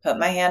up, put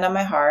my hand on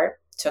my heart,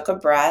 took a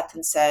breath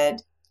and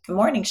said, good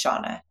morning,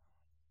 Shauna.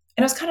 And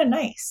it was kind of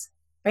nice,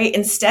 right?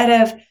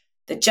 Instead of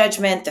the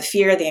judgment, the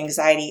fear, the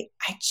anxiety,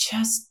 I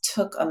just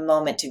took a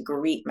moment to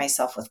greet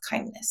myself with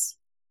kindness.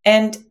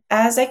 And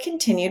as I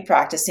continued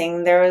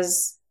practicing, there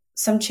was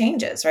some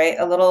changes, right?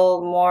 A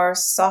little more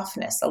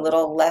softness, a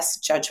little less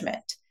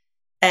judgment.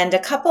 And a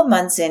couple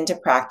months into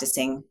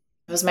practicing,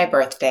 it was my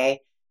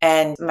birthday,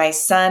 and my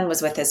son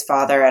was with his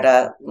father at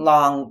a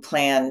long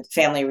planned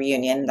family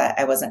reunion that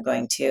I wasn't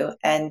going to.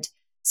 And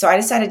so I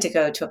decided to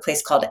go to a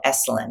place called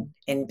Esalen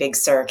in Big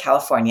Sur,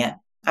 California.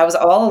 I was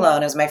all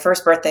alone. It was my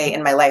first birthday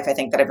in my life, I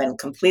think, that I've been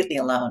completely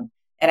alone.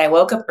 And I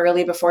woke up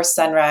early before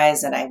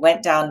sunrise and I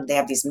went down. They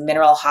have these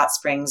mineral hot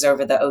springs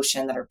over the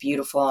ocean that are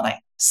beautiful. And I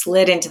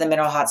slid into the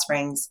mineral hot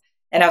springs.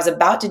 And I was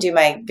about to do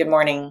my good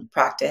morning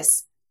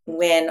practice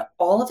when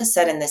all of a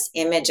sudden this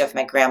image of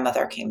my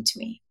grandmother came to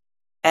me.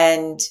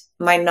 And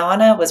my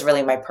Nana was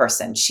really my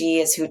person. She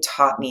is who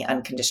taught me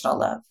unconditional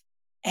love.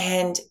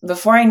 And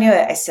before I knew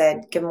it, I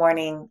said, good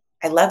morning.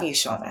 I love you,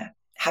 Shauna.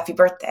 Happy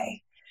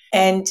birthday.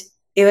 And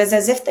it was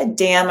as if the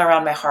dam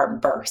around my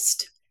heart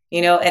burst,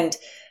 and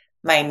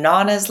My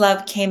Nana's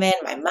love came in,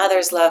 my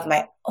mother's love,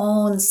 my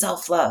own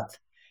self-love.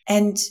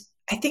 And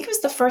I think it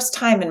was the first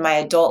time in my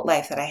adult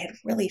life that I had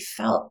really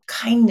felt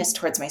kindness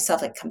towards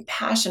myself, like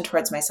compassion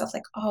towards myself,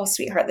 like, oh,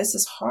 sweetheart, this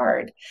is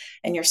hard.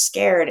 And you're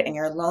scared and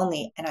you're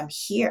lonely. And I'm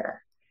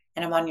here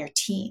and I'm on your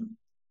team.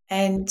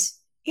 And,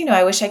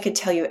 I wish I could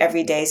tell you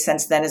every day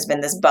since then has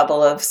been this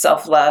bubble of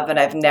self love and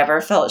I've never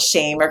felt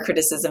shame or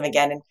criticism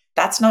again. And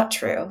that's not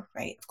true,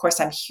 right? Of course,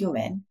 I'm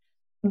human.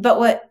 But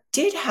what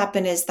did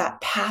happen is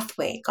that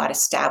pathway got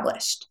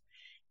established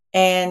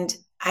and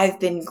I've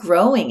been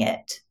growing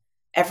it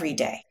every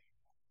day.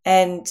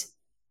 And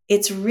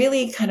it's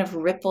really kind of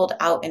rippled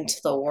out into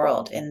the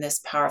world in this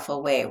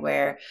powerful way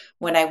where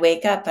when I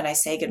wake up and I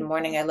say, good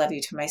morning, I love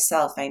you to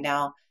myself, I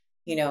now,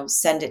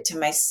 send it to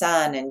my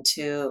son and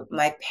to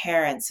my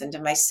parents and to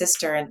my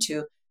sister and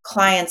to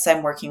clients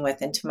I'm working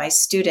with and to my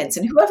students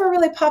and whoever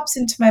really pops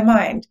into my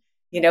mind.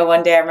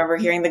 One day I remember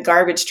hearing the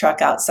garbage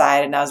truck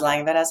outside and I was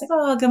lying in bed. I was like,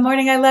 oh, good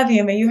morning, I love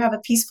you. May you have a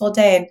peaceful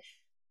day. And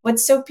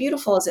what's so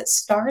beautiful is it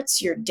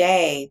starts your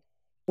day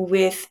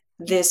with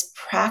this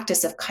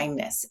practice of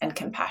kindness and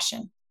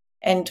compassion.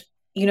 And,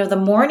 the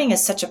morning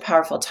is such a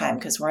powerful time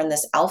because we're in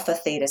this alpha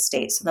theta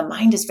state. So the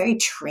mind is very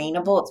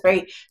trainable, it's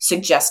very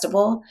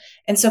suggestible.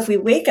 And so if we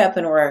wake up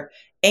and we're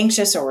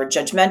anxious or we're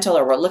judgmental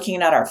or we're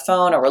looking at our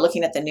phone or we're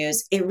looking at the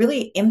news, it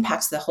really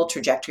impacts the whole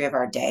trajectory of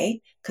our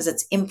day because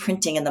it's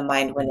imprinting in the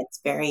mind when it's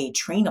very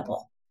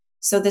trainable.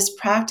 So this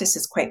practice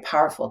is quite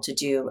powerful to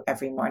do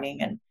every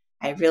morning. And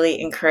I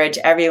really encourage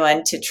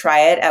everyone to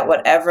try it at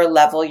whatever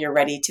level you're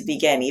ready to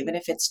begin, even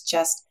if it's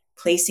just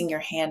placing your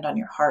hand on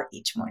your heart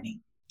each morning.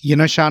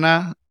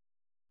 Shauna,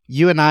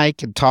 you and I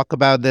can talk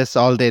about this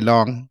all day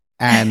long.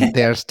 And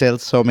there are still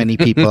so many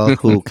people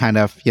who kind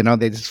of,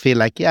 they just feel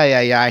like,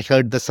 yeah, I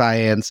heard the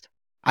science.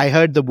 I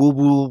heard the woo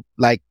woo,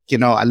 like,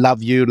 I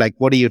love you. Like,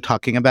 what are you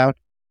talking about?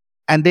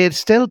 And there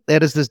is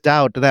this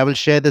doubt. And I will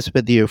share this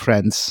with you,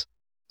 friends.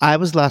 I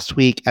was last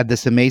week at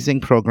this amazing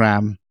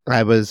program.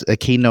 I was a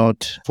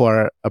keynote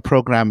for a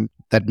program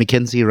that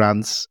McKinsey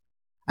runs.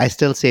 I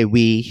still say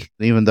we,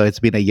 even though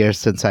it's been a year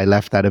since I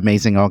left that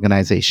amazing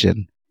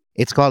organization.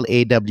 It's called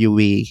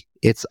AWE.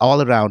 It's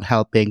all around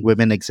helping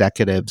women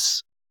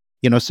executives,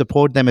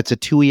 support them. It's a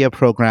 2-year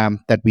program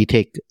that we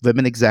take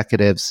women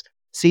executives,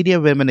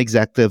 senior women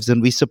executives,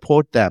 and we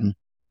support them.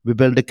 We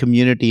build a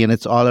community and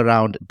it's all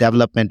around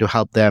development to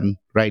help them,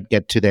 right,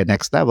 get to their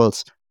next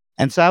levels.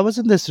 And so I was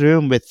in this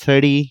room with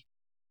 30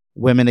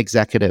 women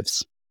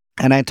executives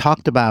and I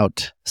talked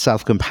about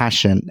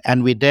self-compassion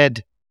and we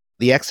did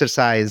the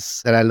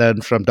exercise that I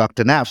learned from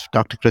Dr. Neff,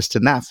 Dr.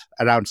 Kristen Neff,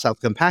 around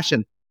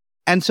self-compassion.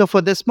 And so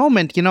for this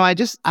moment, I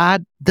just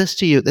add this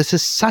to you. This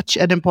is such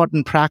an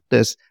important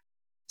practice.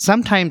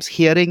 Sometimes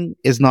hearing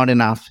is not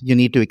enough. You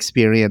need to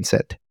experience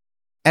it.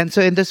 And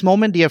so in this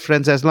moment, dear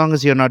friends, as long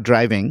as you're not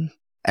driving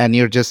and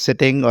you're just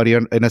sitting or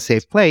you're in a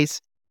safe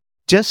place,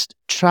 just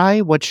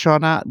try what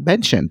Shauna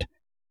mentioned.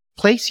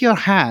 Place your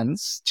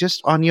hands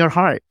just on your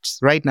hearts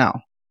right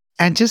now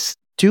and just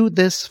do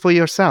this for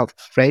yourself,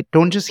 right?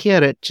 Don't just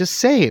hear it, just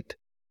say it.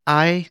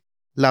 I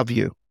love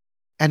you.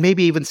 And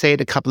maybe even say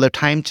it a couple of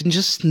times and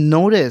just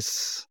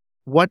notice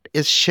what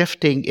is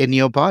shifting in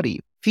your body.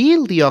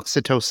 Feel the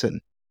oxytocin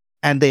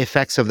and the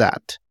effects of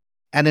that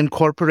and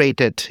incorporate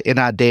it in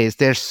our days.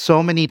 There's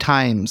so many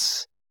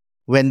times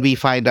when we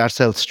find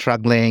ourselves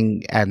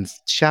struggling and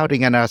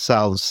shouting at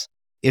ourselves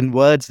in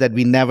words that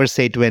we never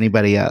say to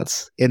anybody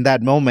else. In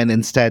that moment,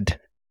 instead,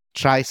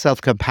 try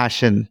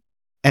self-compassion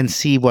and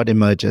see what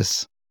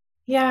emerges.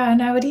 Yeah,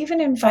 and I would even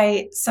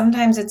invite,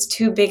 sometimes it's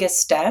too big a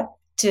step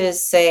to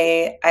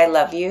say, I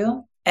love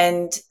you.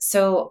 And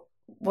so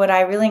what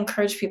I really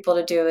encourage people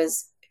to do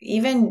is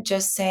even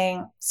just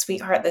saying,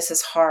 sweetheart, this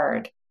is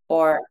hard,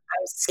 or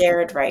I'm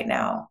scared right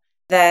now.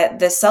 That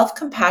the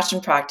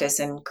self-compassion practice,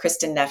 and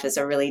Kristen Neff is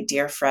a really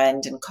dear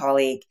friend and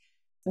colleague,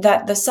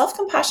 that the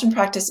self-compassion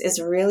practice is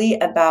really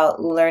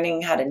about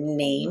learning how to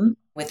name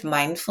with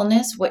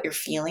mindfulness what you're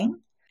feeling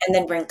and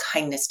then bring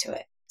kindness to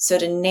it. So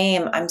to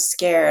name, I'm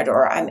scared,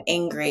 or I'm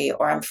angry,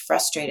 or I'm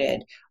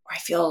frustrated, or I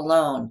feel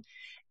alone.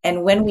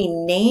 And when we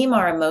name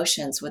our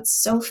emotions, what's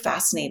so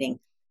fascinating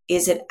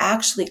is it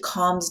actually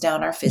calms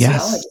down our physiology.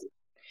 Yes.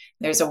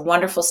 There's a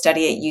wonderful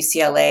study at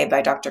UCLA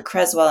by Dr.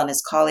 Creswell and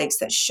his colleagues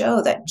that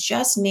show that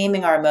just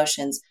naming our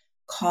emotions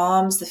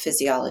calms the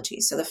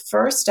physiology. So the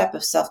first step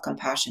of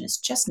self-compassion is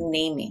just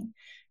naming,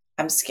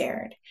 I'm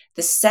scared.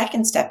 The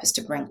second step is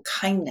to bring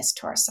kindness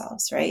to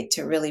ourselves, right?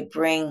 To really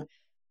bring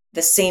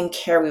the same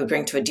care we would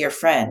bring to a dear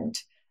friend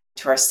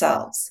to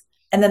ourselves.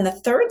 And then the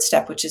third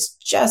step, which is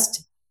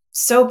just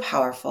so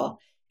powerful,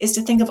 is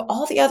to think of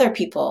all the other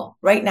people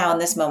right now in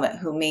this moment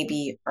who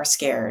maybe are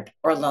scared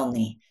or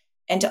lonely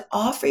and to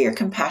offer your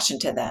compassion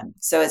to them.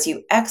 So as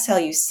you exhale,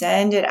 you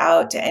send it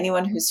out to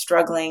anyone who's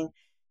struggling.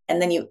 And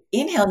then you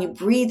inhale and you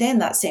breathe in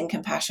that same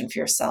compassion for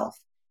yourself.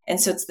 And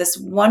so it's this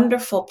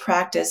wonderful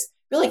practice,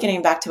 really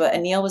getting back to what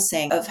Anil was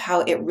saying, of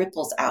how it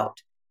ripples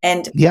out.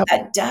 And what Yep.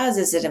 that does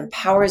is it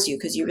empowers you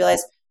because you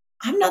realize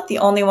I'm not the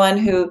only one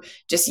who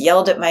just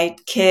yelled at my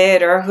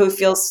kid or who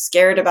feels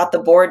scared about the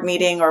board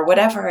meeting or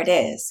whatever it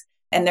is.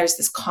 And there's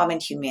this common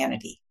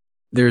humanity.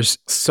 There's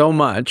so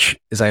much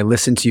as I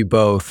listen to you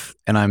both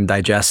and I'm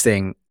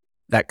digesting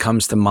that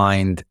comes to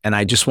mind. And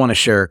I just want to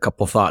share a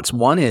couple thoughts.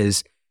 One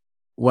is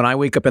when I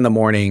wake up in the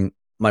morning,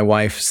 my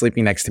wife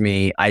sleeping next to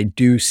me, I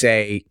do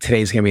say,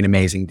 today's going to be an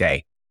amazing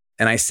day.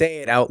 And I say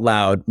it out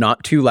loud,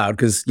 not too loud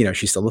because,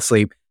 she's still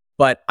asleep.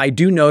 But I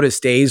do notice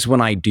days when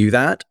I do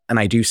that and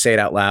I do say it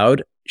out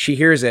loud, she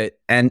hears it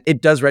and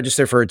it does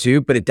register for her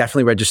too, but it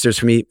definitely registers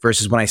for me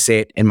versus when I say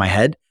it in my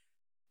head.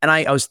 And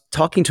I was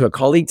talking to a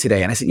colleague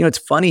today and I said, it's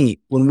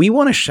funny, when we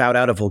want to shout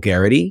out a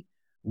vulgarity,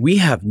 we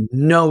have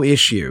no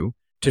issue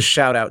to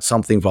shout out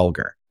something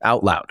vulgar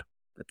out loud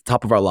at the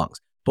top of our lungs.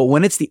 But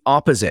when it's the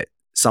opposite,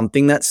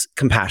 something that's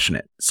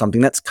compassionate,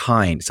 something that's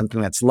kind,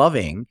 something that's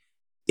loving,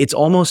 it's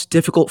almost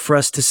difficult for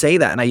us to say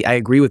that. And I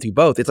agree with you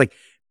both. It's like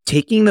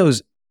taking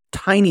those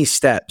tiny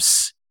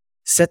steps,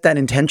 set that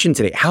intention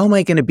today. How am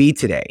I going to be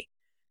today?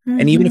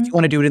 And even if you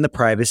want to do it in the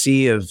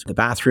privacy of the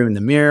bathroom in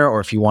the mirror, or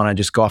if you want to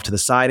just go off to the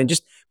side and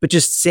just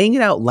saying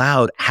it out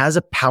loud has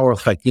a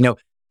powerful effect.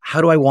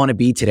 How do I want to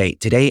be today?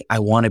 Today, I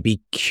want to be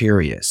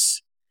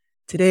curious.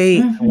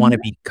 Today, I want to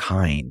be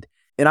kind.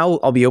 And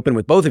I'll be open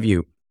with both of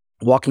you.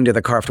 Walking to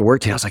the car after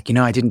work today, I was like,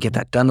 I didn't get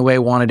that done the way I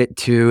wanted it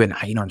to. And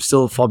I'm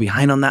still fall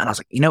behind on that. And I was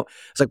like,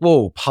 it's like,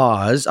 whoa,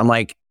 pause. I'm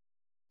like,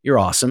 you're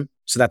awesome.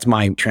 So that's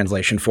my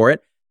translation for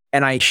it.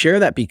 And I share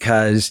that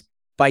because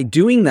by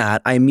doing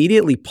that, I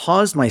immediately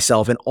paused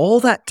myself, and all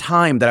that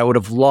time that I would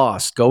have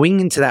lost going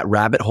into that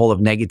rabbit hole of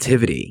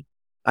negativity,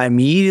 I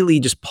immediately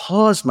just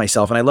paused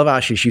myself. And I love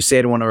Ashish, you say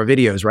it in one of our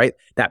videos, right?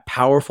 That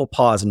powerful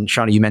pause. And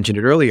Shauna, you mentioned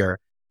it earlier.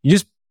 You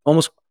just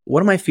almost,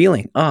 what am I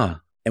feeling?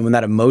 And when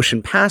that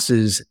emotion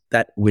passes,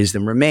 that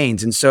wisdom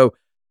remains. And so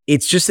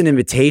it's just an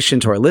invitation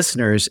to our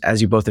listeners, as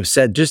you both have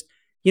said, just,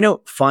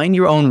 find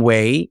your own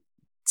way,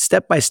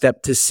 step by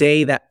step, to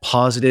say that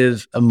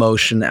positive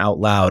emotion out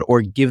loud,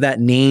 or give that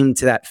name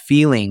to that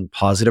feeling,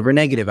 positive or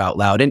negative, out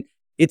loud. And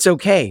it's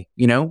okay.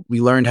 We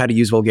learned how to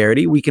use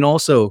vulgarity. We can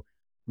also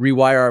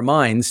rewire our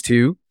minds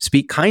to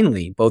speak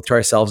kindly, both to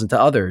ourselves and to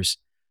others.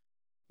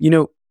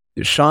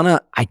 Shauna,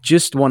 I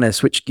just want to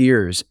switch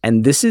gears.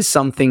 And this is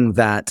something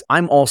that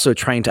I'm also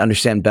trying to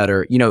understand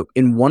better.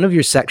 In one of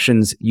your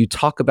sections, you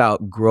talk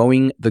about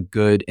growing the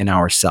good in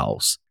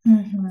ourselves,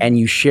 and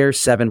you share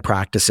 7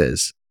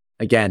 practices.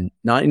 Again,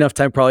 not enough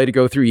time probably to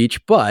go through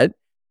each, but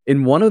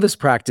in one of those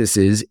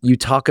practices, you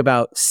talk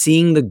about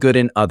seeing the good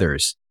in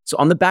others. So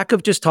on the back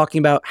of just talking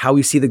about how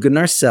we see the good in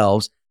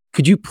ourselves,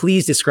 could you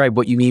please describe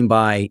what you mean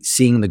by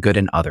seeing the good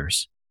in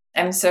others?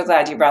 I'm so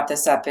glad you brought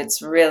this up.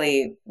 It's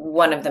really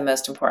one of the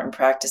most important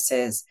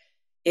practices.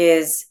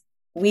 Is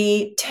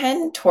we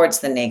tend towards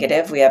the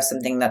negative. We have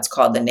something that's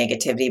called the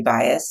negativity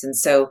bias. And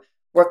so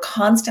we're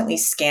constantly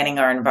scanning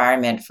our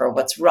environment for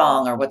what's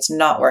wrong or what's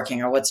not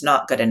working or what's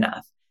not good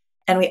enough.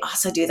 And we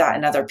also do that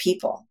in other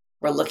people.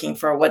 We're looking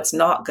for what's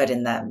not good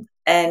in them.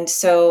 And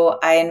so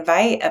I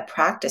invite a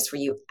practice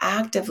where you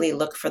actively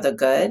look for the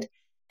good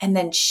and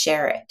then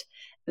share it.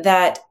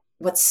 That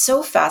what's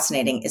so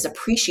fascinating is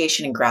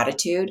appreciation and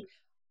gratitude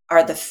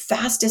are the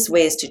fastest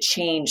ways to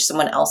change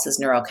someone else's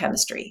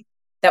neurochemistry.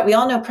 That we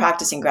all know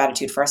practicing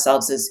gratitude for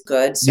ourselves is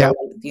good. So,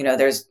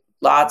 there's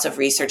lots of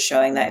research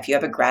showing that if you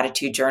have a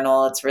gratitude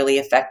journal, it's really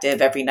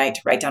effective every night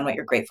to write down what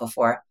you're grateful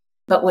for.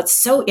 But what's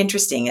so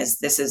interesting is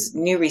this is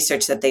new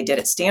research that they did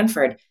at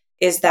Stanford,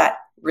 is that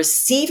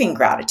receiving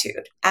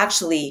gratitude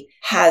actually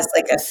has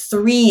like a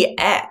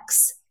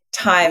 3x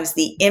times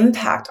the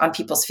impact on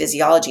people's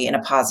physiology in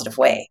a positive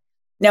way.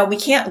 Now, we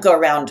can't go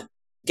around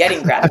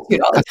getting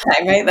gratitude all the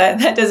time, right?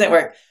 That doesn't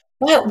work.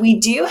 But we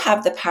do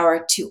have the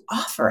power to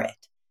offer it,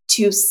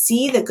 to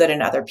see the good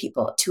in other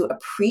people, to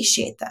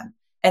appreciate them.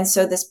 And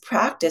so this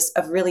practice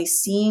of really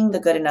seeing the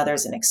good in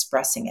others and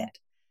expressing it.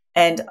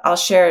 And I'll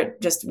share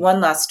just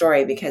one last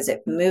story because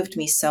it moved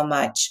me so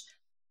much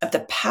of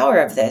the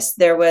power of this.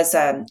 There was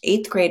an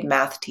 8th grade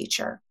math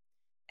teacher,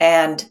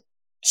 and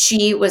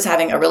she was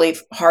having a really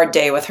hard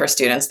day with her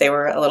students. They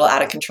were a little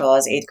out of control,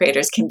 as 8th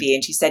graders can be.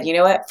 And she said, you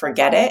know what?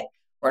 Forget it.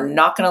 We're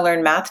not going to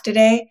learn math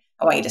today.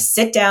 I want you to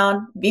sit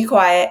down, be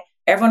quiet.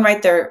 Everyone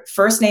write their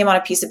first name on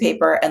a piece of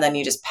paper, and then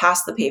you just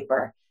pass the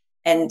paper.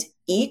 And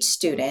each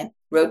student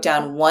wrote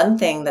down one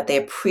thing that they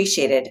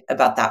appreciated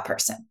about that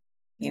person.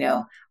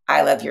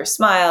 I love your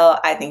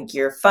smile. I think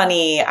you're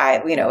funny.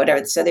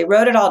 Whatever. So they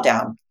wrote it all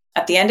down.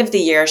 At the end of the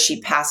year,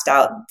 she passed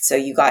out. So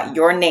you got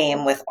your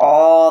name with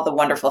all the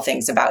wonderful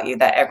things about you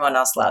that everyone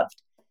else loved.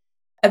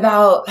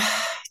 About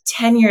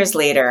 10 years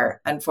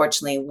later,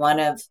 unfortunately, one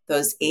of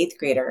those 8th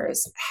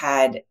graders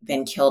had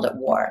been killed at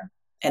war,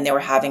 and they were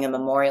having a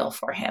memorial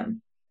for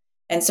him.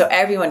 And so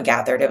everyone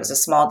gathered. It was a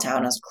small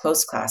town. It was a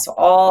close class. So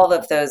all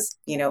of those,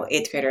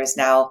 8th graders,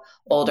 now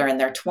older in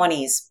their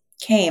 20s,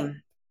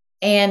 came.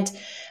 And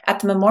at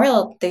the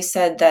memorial, they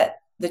said that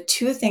the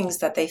 2 things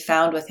that they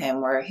found with him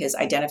were his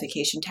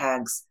identification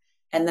tags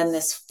and then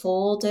this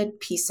folded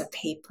piece of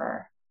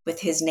paper with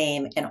his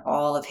name and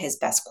all of his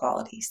best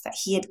qualities, that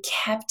he had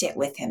kept it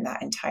with him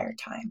that entire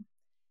time.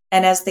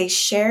 And as they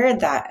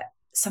shared that,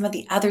 some of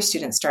the other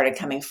students started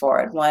coming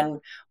forward. One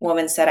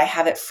woman said, I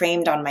have it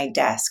framed on my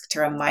desk to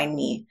remind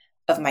me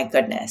of my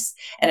goodness.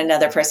 And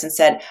another person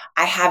said,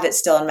 I have it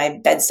still on my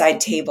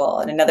bedside table.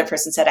 And another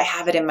person said, I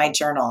have it in my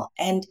journal.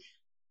 And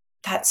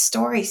that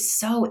story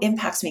so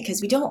impacts me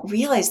because we don't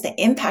realize the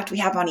impact we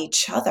have on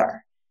each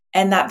other.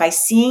 And that by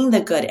seeing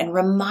the good and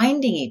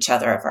reminding each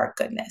other of our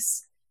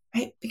goodness,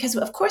 right? Because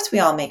of course we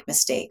all make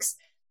mistakes.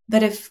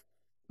 But if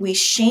we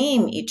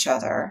shame each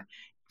other,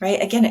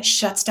 right? Again, it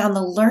shuts down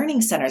the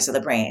learning centers of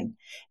the brain.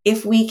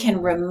 If we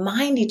can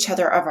remind each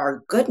other of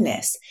our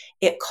goodness,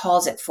 it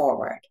calls it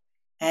forward.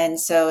 And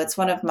so it's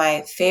one of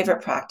my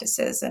favorite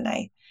practices. And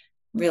I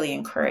really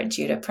encourage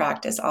you to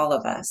practice, all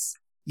of us.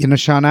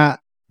 Shauna,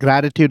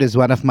 gratitude is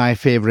one of my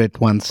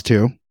favorite ones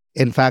too.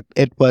 In fact,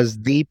 it was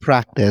the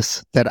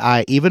practice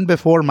that even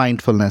before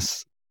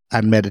mindfulness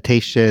and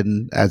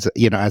meditation as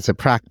a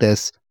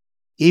practice,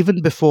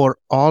 even before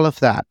all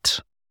of that,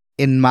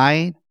 in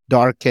my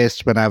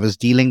darkest, when I was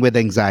dealing with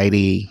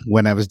anxiety,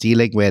 when I was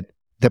dealing with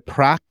the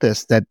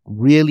practice that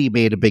really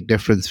made a big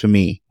difference for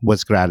me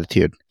was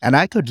gratitude. And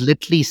I could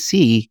literally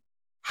see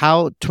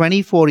how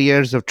 24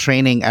 years of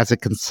training as a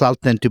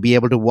consultant to be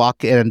able to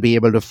walk in and be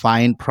able to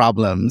find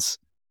problems,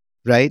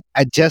 right?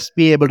 And just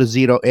be able to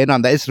zero in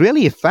on that. It's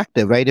really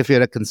effective, right? If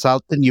you're a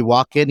consultant, you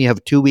walk in, you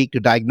have 2 weeks to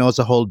diagnose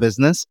a whole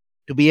business,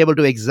 to be able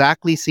to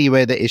exactly see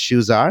where the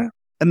issues are.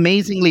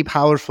 Amazingly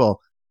powerful.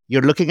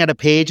 You're looking at a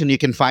page and you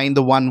can find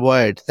the one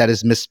word that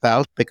is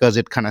misspelled because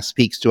it kind of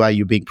speaks to are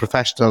you being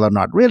professional or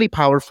not. Really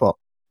powerful.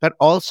 But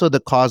also the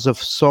cause of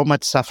so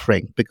much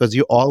suffering because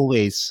you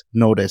always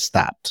notice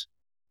that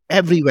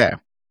everywhere.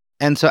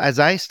 And so as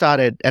I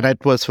started, and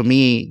it was for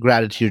me,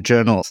 gratitude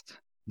journals,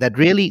 that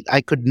really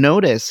I could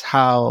notice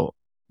how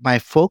my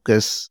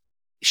focus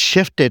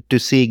shifted to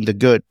seeing the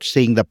good,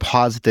 seeing the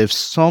positive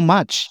so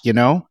much,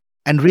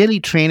 and really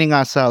training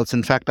ourselves.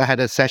 In fact, I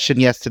had a session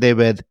yesterday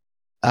with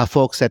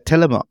folks at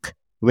Tillamook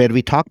where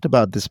we talked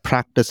about this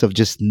practice of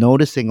just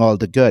noticing all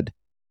the good.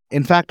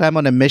 In fact, I'm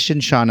on a mission,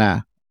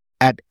 Shauna,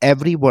 at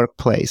every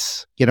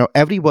workplace.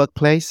 Every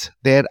workplace,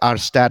 there are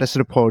status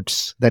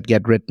reports that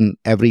get written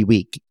every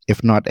week,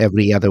 if not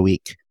every other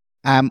week.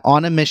 I'm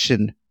on a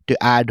mission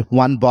to add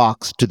 1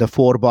 box to the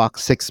 4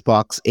 box, 6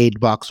 box, 8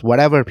 box,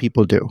 whatever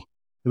people do,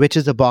 which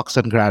is a box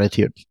on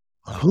gratitude.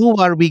 Who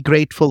are we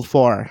grateful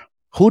for?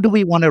 Who do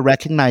we want to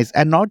recognize?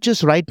 And not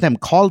just write them,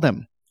 call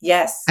them.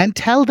 Yes. And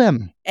tell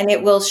them. And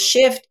it will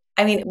shift.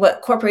 I mean,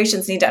 what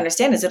corporations need to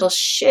understand is it'll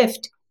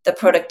shift the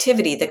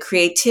productivity, the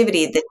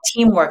creativity, the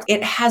teamwork.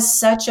 It has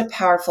such a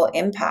powerful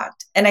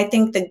impact. And I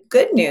think the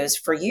good news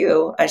for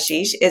you,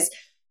 Ashish, is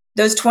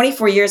those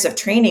 24 years of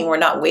training were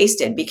not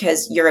wasted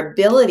because your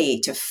ability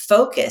to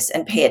focus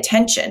and pay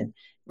attention,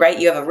 right?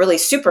 You have a really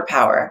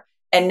superpower.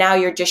 And now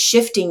you're just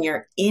shifting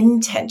your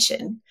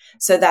intention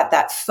so that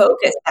that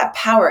focus, that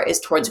power is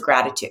towards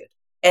gratitude.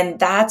 And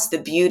that's the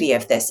beauty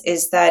of this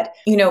is that,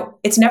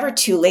 it's never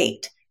too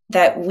late,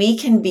 that we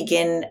can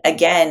begin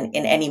again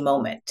in any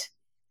moment.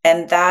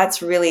 And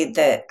that's really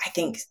I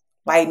think,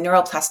 why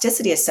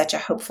neuroplasticity is such a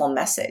hopeful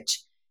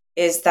message,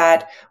 is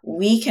that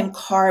we can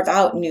carve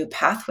out new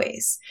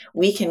pathways.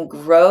 We can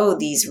grow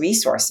these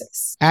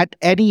resources. At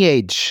any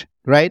age,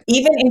 right?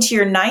 Even into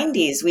your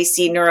 90s, we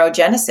see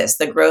neurogenesis,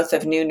 the growth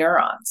of new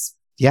neurons.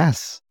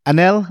 Yes.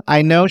 Anil,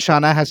 I know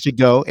Shauna has to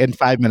go in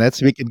 5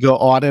 minutes. We could go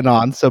on and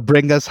on. So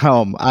bring us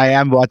home. I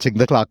am watching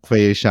the clock for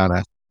you,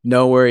 Shauna.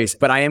 No worries.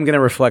 But I am going to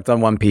reflect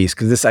on one piece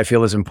because this I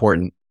feel is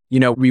important.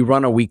 We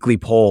run a weekly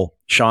poll,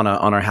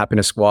 Shauna, on our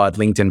Happiness Squad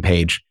LinkedIn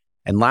page.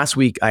 And last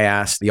week I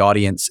asked the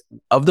audience,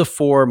 of the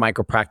 4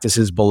 micro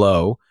practices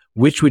below,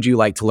 which would you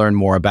like to learn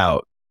more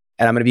about?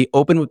 And I'm going to be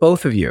open with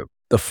both of you.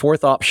 The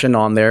 4th option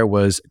on there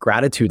was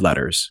gratitude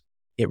letters.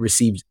 It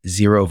received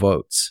 0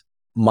 votes.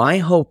 My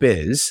hope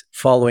is,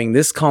 following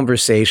this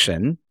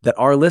conversation, that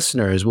our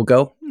listeners will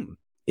go,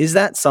 is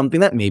that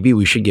something that maybe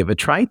we should give a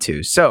try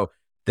to? So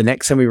the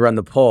next time we run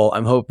the poll,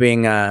 I'm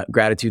hoping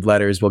gratitude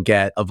letters will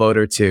get a vote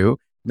or 2.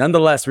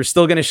 Nonetheless, we're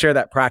still going to share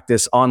that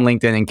practice on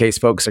LinkedIn in case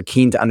folks are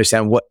keen to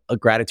understand what a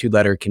gratitude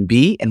letter can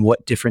be and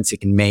what difference it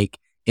can make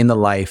in the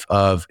life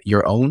of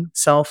your own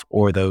self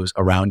or those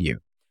around you.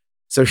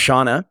 So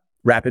Shauna,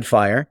 rapid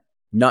fire,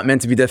 not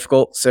meant to be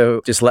difficult.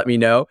 So just let me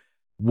know,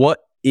 what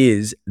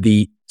is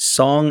the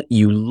song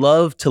you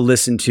love to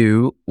listen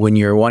to when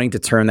you're wanting to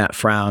turn that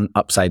frown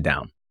upside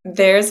down?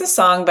 There's a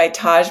song by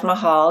Taj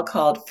Mahal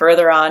called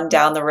Further On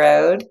Down the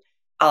Road.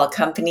 I'll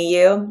Accompany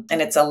You.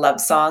 And it's a love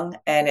song.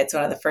 And it's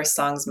one of the first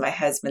songs my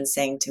husband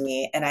sang to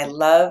me. And I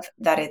love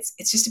that it's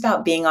just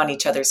about being on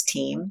each other's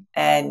team.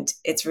 And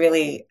it's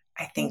really,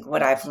 I think,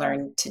 what I've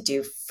learned to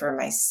do for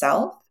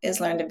myself is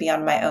learn to be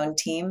on my own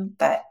team.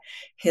 But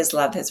his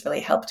love has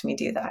really helped me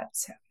do that.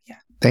 So, yeah.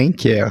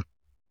 Thank you.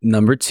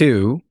 Number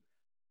 2,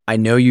 I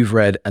know you've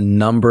read a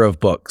number of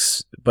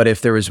books, but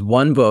if there was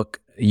one book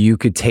you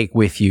could take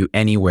with you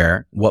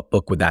anywhere, what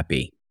book would that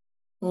be?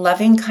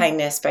 Loving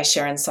Kindness by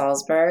Sharon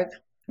Salzberg.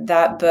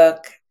 That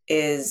book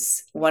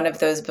is one of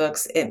those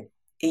books.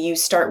 You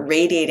start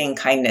radiating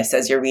kindness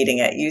as you're reading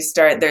it.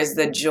 There's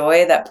the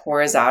joy that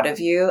pours out of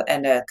you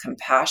and a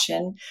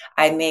compassion.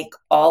 I make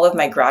all of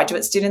my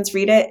graduate students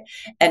read it.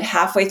 And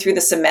halfway through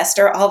the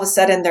semester, all of a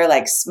sudden they're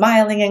like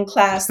smiling in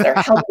class, they're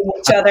helping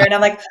each other. And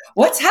I'm like,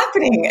 what's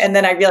happening? And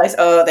then I realize,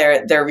 oh,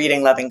 they're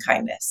reading Loving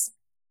Kindness.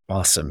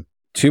 Awesome.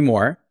 Two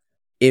more.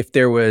 If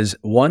there was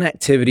one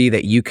activity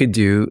that you could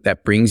do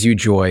that brings you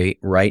joy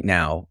right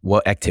now,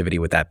 what activity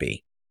would that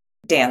be?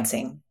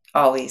 Dancing,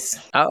 always.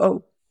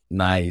 Oh,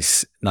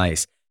 nice.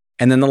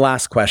 And then the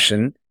last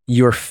question,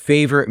 your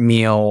favorite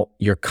meal,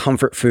 your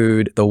comfort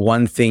food, the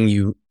one thing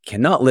you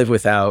cannot live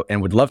without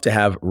and would love to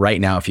have right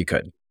now if you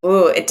could.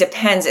 Ooh, it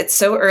depends. It's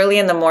so early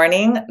in the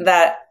morning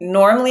that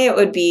normally it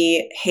would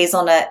be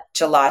hazelnut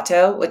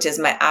gelato, which is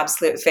my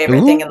absolute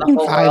favorite thing in the whole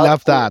world. I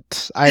love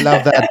that. I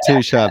love that too,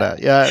 Shauna.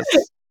 Yes.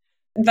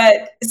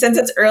 But since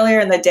it's earlier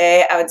in the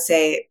day, I would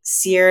say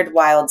seared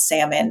wild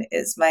salmon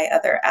is my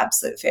other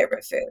absolute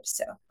favorite food.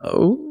 So.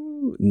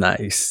 Oh,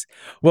 nice.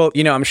 Well,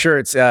 I'm sure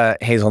it's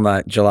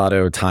hazelnut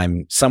gelato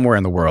time somewhere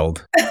in the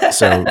world.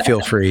 So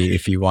feel free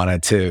if you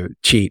wanted to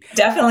cheat.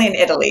 Definitely in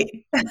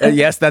Italy.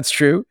 Yes, that's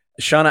true.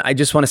 Shauna, I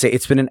just want to say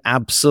it's been an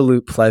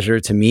absolute pleasure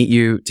to meet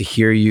you, to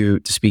hear you,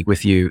 to speak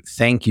with you.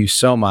 Thank you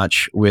so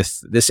much with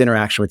this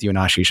interaction with you and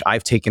Ashish.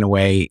 I've taken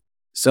away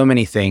so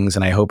many things,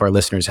 and I hope our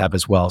listeners have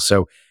as well.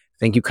 So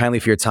thank you kindly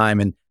for your time.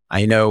 And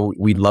I know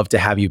we'd love to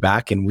have you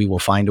back, and we will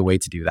find a way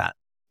to do that.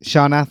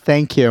 Shauna,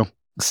 thank you.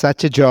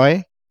 Such a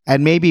joy.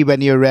 And maybe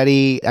when you're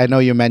ready, I know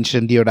you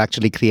mentioned you're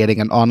actually creating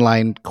an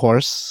online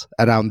course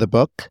around the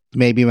book.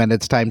 Maybe when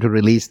it's time to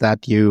release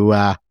that,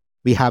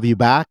 we have you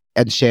back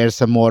and share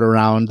some more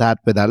around that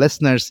with our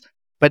listeners.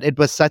 But it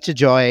was such a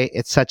joy.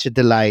 It's such a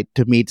delight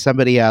to meet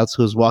somebody else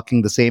who's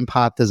walking the same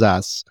path as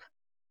us.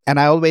 And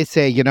I always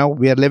say,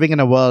 we are living in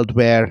a world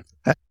where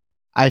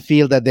I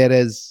feel that there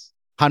is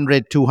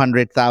 100,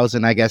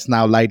 200,000, I guess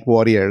now, light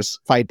warriors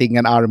fighting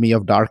an army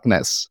of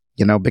darkness,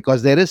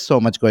 because there is so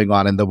much going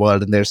on in the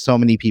world. And there's so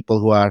many people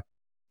who are,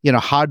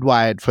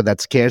 hardwired for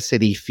that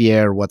scarcity,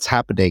 fear, what's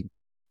happening.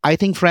 I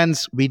think,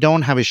 friends, we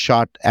don't have a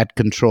shot at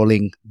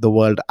controlling the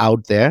world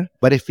out there.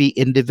 But if we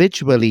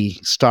individually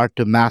start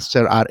to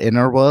master our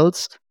inner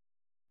worlds,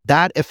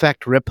 that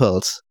effect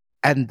ripples.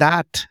 And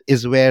that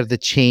is where the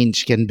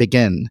change can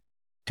begin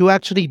to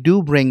actually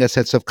do bring a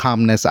sense of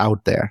calmness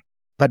out there.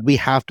 But we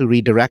have to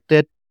redirect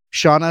it.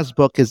 Shauna's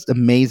book is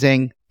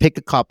amazing. Pick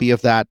a copy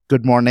of that.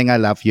 Good morning. I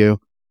love you.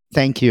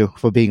 Thank you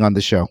for being on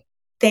the show.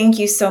 Thank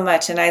you so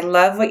much. And I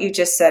love what you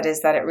just said,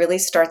 is that it really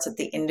starts at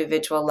the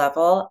individual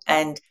level.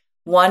 And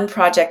one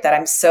project that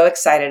I'm so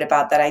excited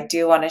about that I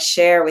do want to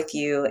share with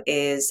you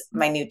is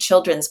my new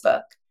children's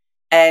book.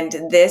 And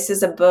this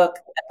is a book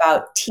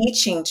about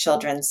teaching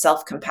children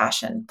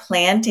self-compassion,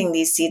 planting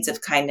these seeds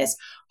of kindness,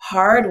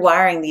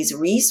 hardwiring these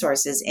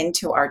resources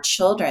into our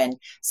children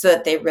so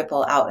that they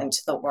ripple out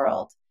into the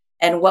world.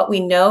 And what we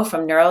know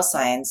from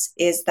neuroscience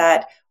is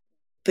that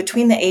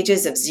between the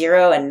ages of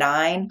 0 and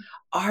 9,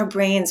 our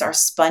brains are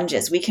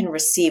sponges. We can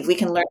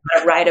learn how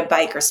to ride a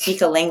bike or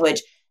speak a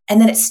language, and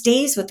then it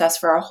stays with us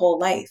for our whole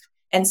life.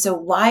 And so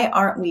why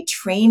aren't we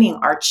training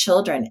our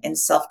children in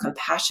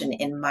self-compassion,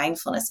 in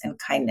mindfulness and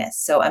kindness?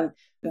 So I'm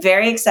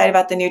very excited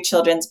about the new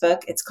children's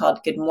book. It's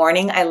called Good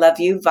Morning, I Love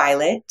You,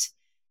 Violet.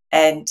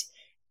 And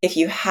if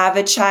you have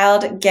a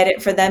child, get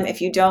it for them.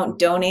 If you don't,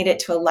 donate it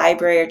to a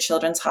library or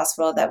children's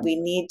hospital. That we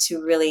need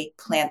to really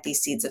plant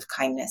these seeds of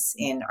kindness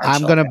in our children.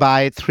 I'm going to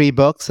buy 3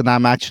 books, and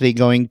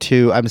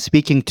I'm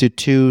speaking to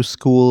 2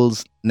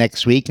 schools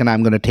next week, and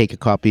I'm going to take a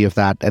copy of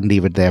that and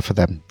leave it there for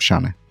them,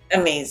 Shauna.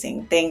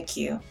 Amazing. Thank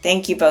you.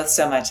 Thank you both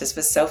so much. This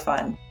was so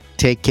fun.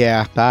 Take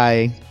care.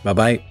 Bye.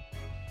 Bye-bye.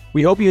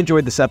 We hope you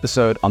enjoyed this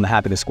episode on the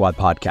Happiness Squad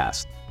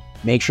podcast.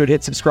 Make sure to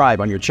hit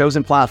subscribe on your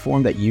chosen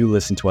platform that you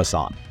listen to us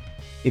on.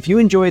 If you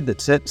enjoyed the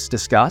tips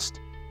discussed,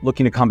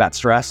 looking to combat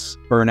stress,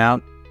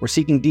 burnout, or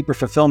seeking deeper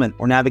fulfillment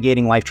or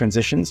navigating life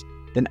transitions,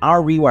 then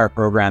our Rewire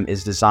program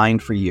is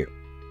designed for you.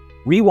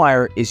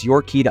 Rewire is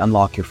your key to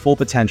unlock your full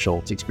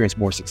potential to experience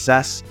more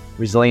success,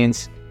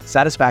 resilience,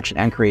 satisfaction,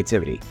 and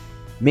creativity.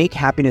 Make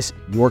happiness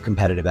your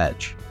competitive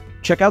edge.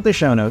 Check out the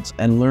show notes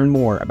and learn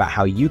more about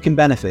how you can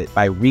benefit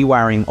by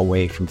rewiring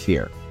away from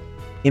fear.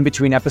 In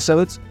between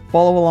episodes,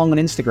 follow along on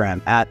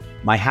Instagram at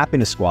My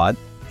Happiness Squad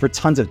for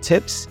tons of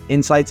tips,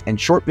 insights, and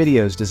short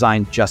videos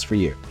designed just for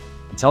you.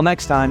 Until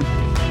next time.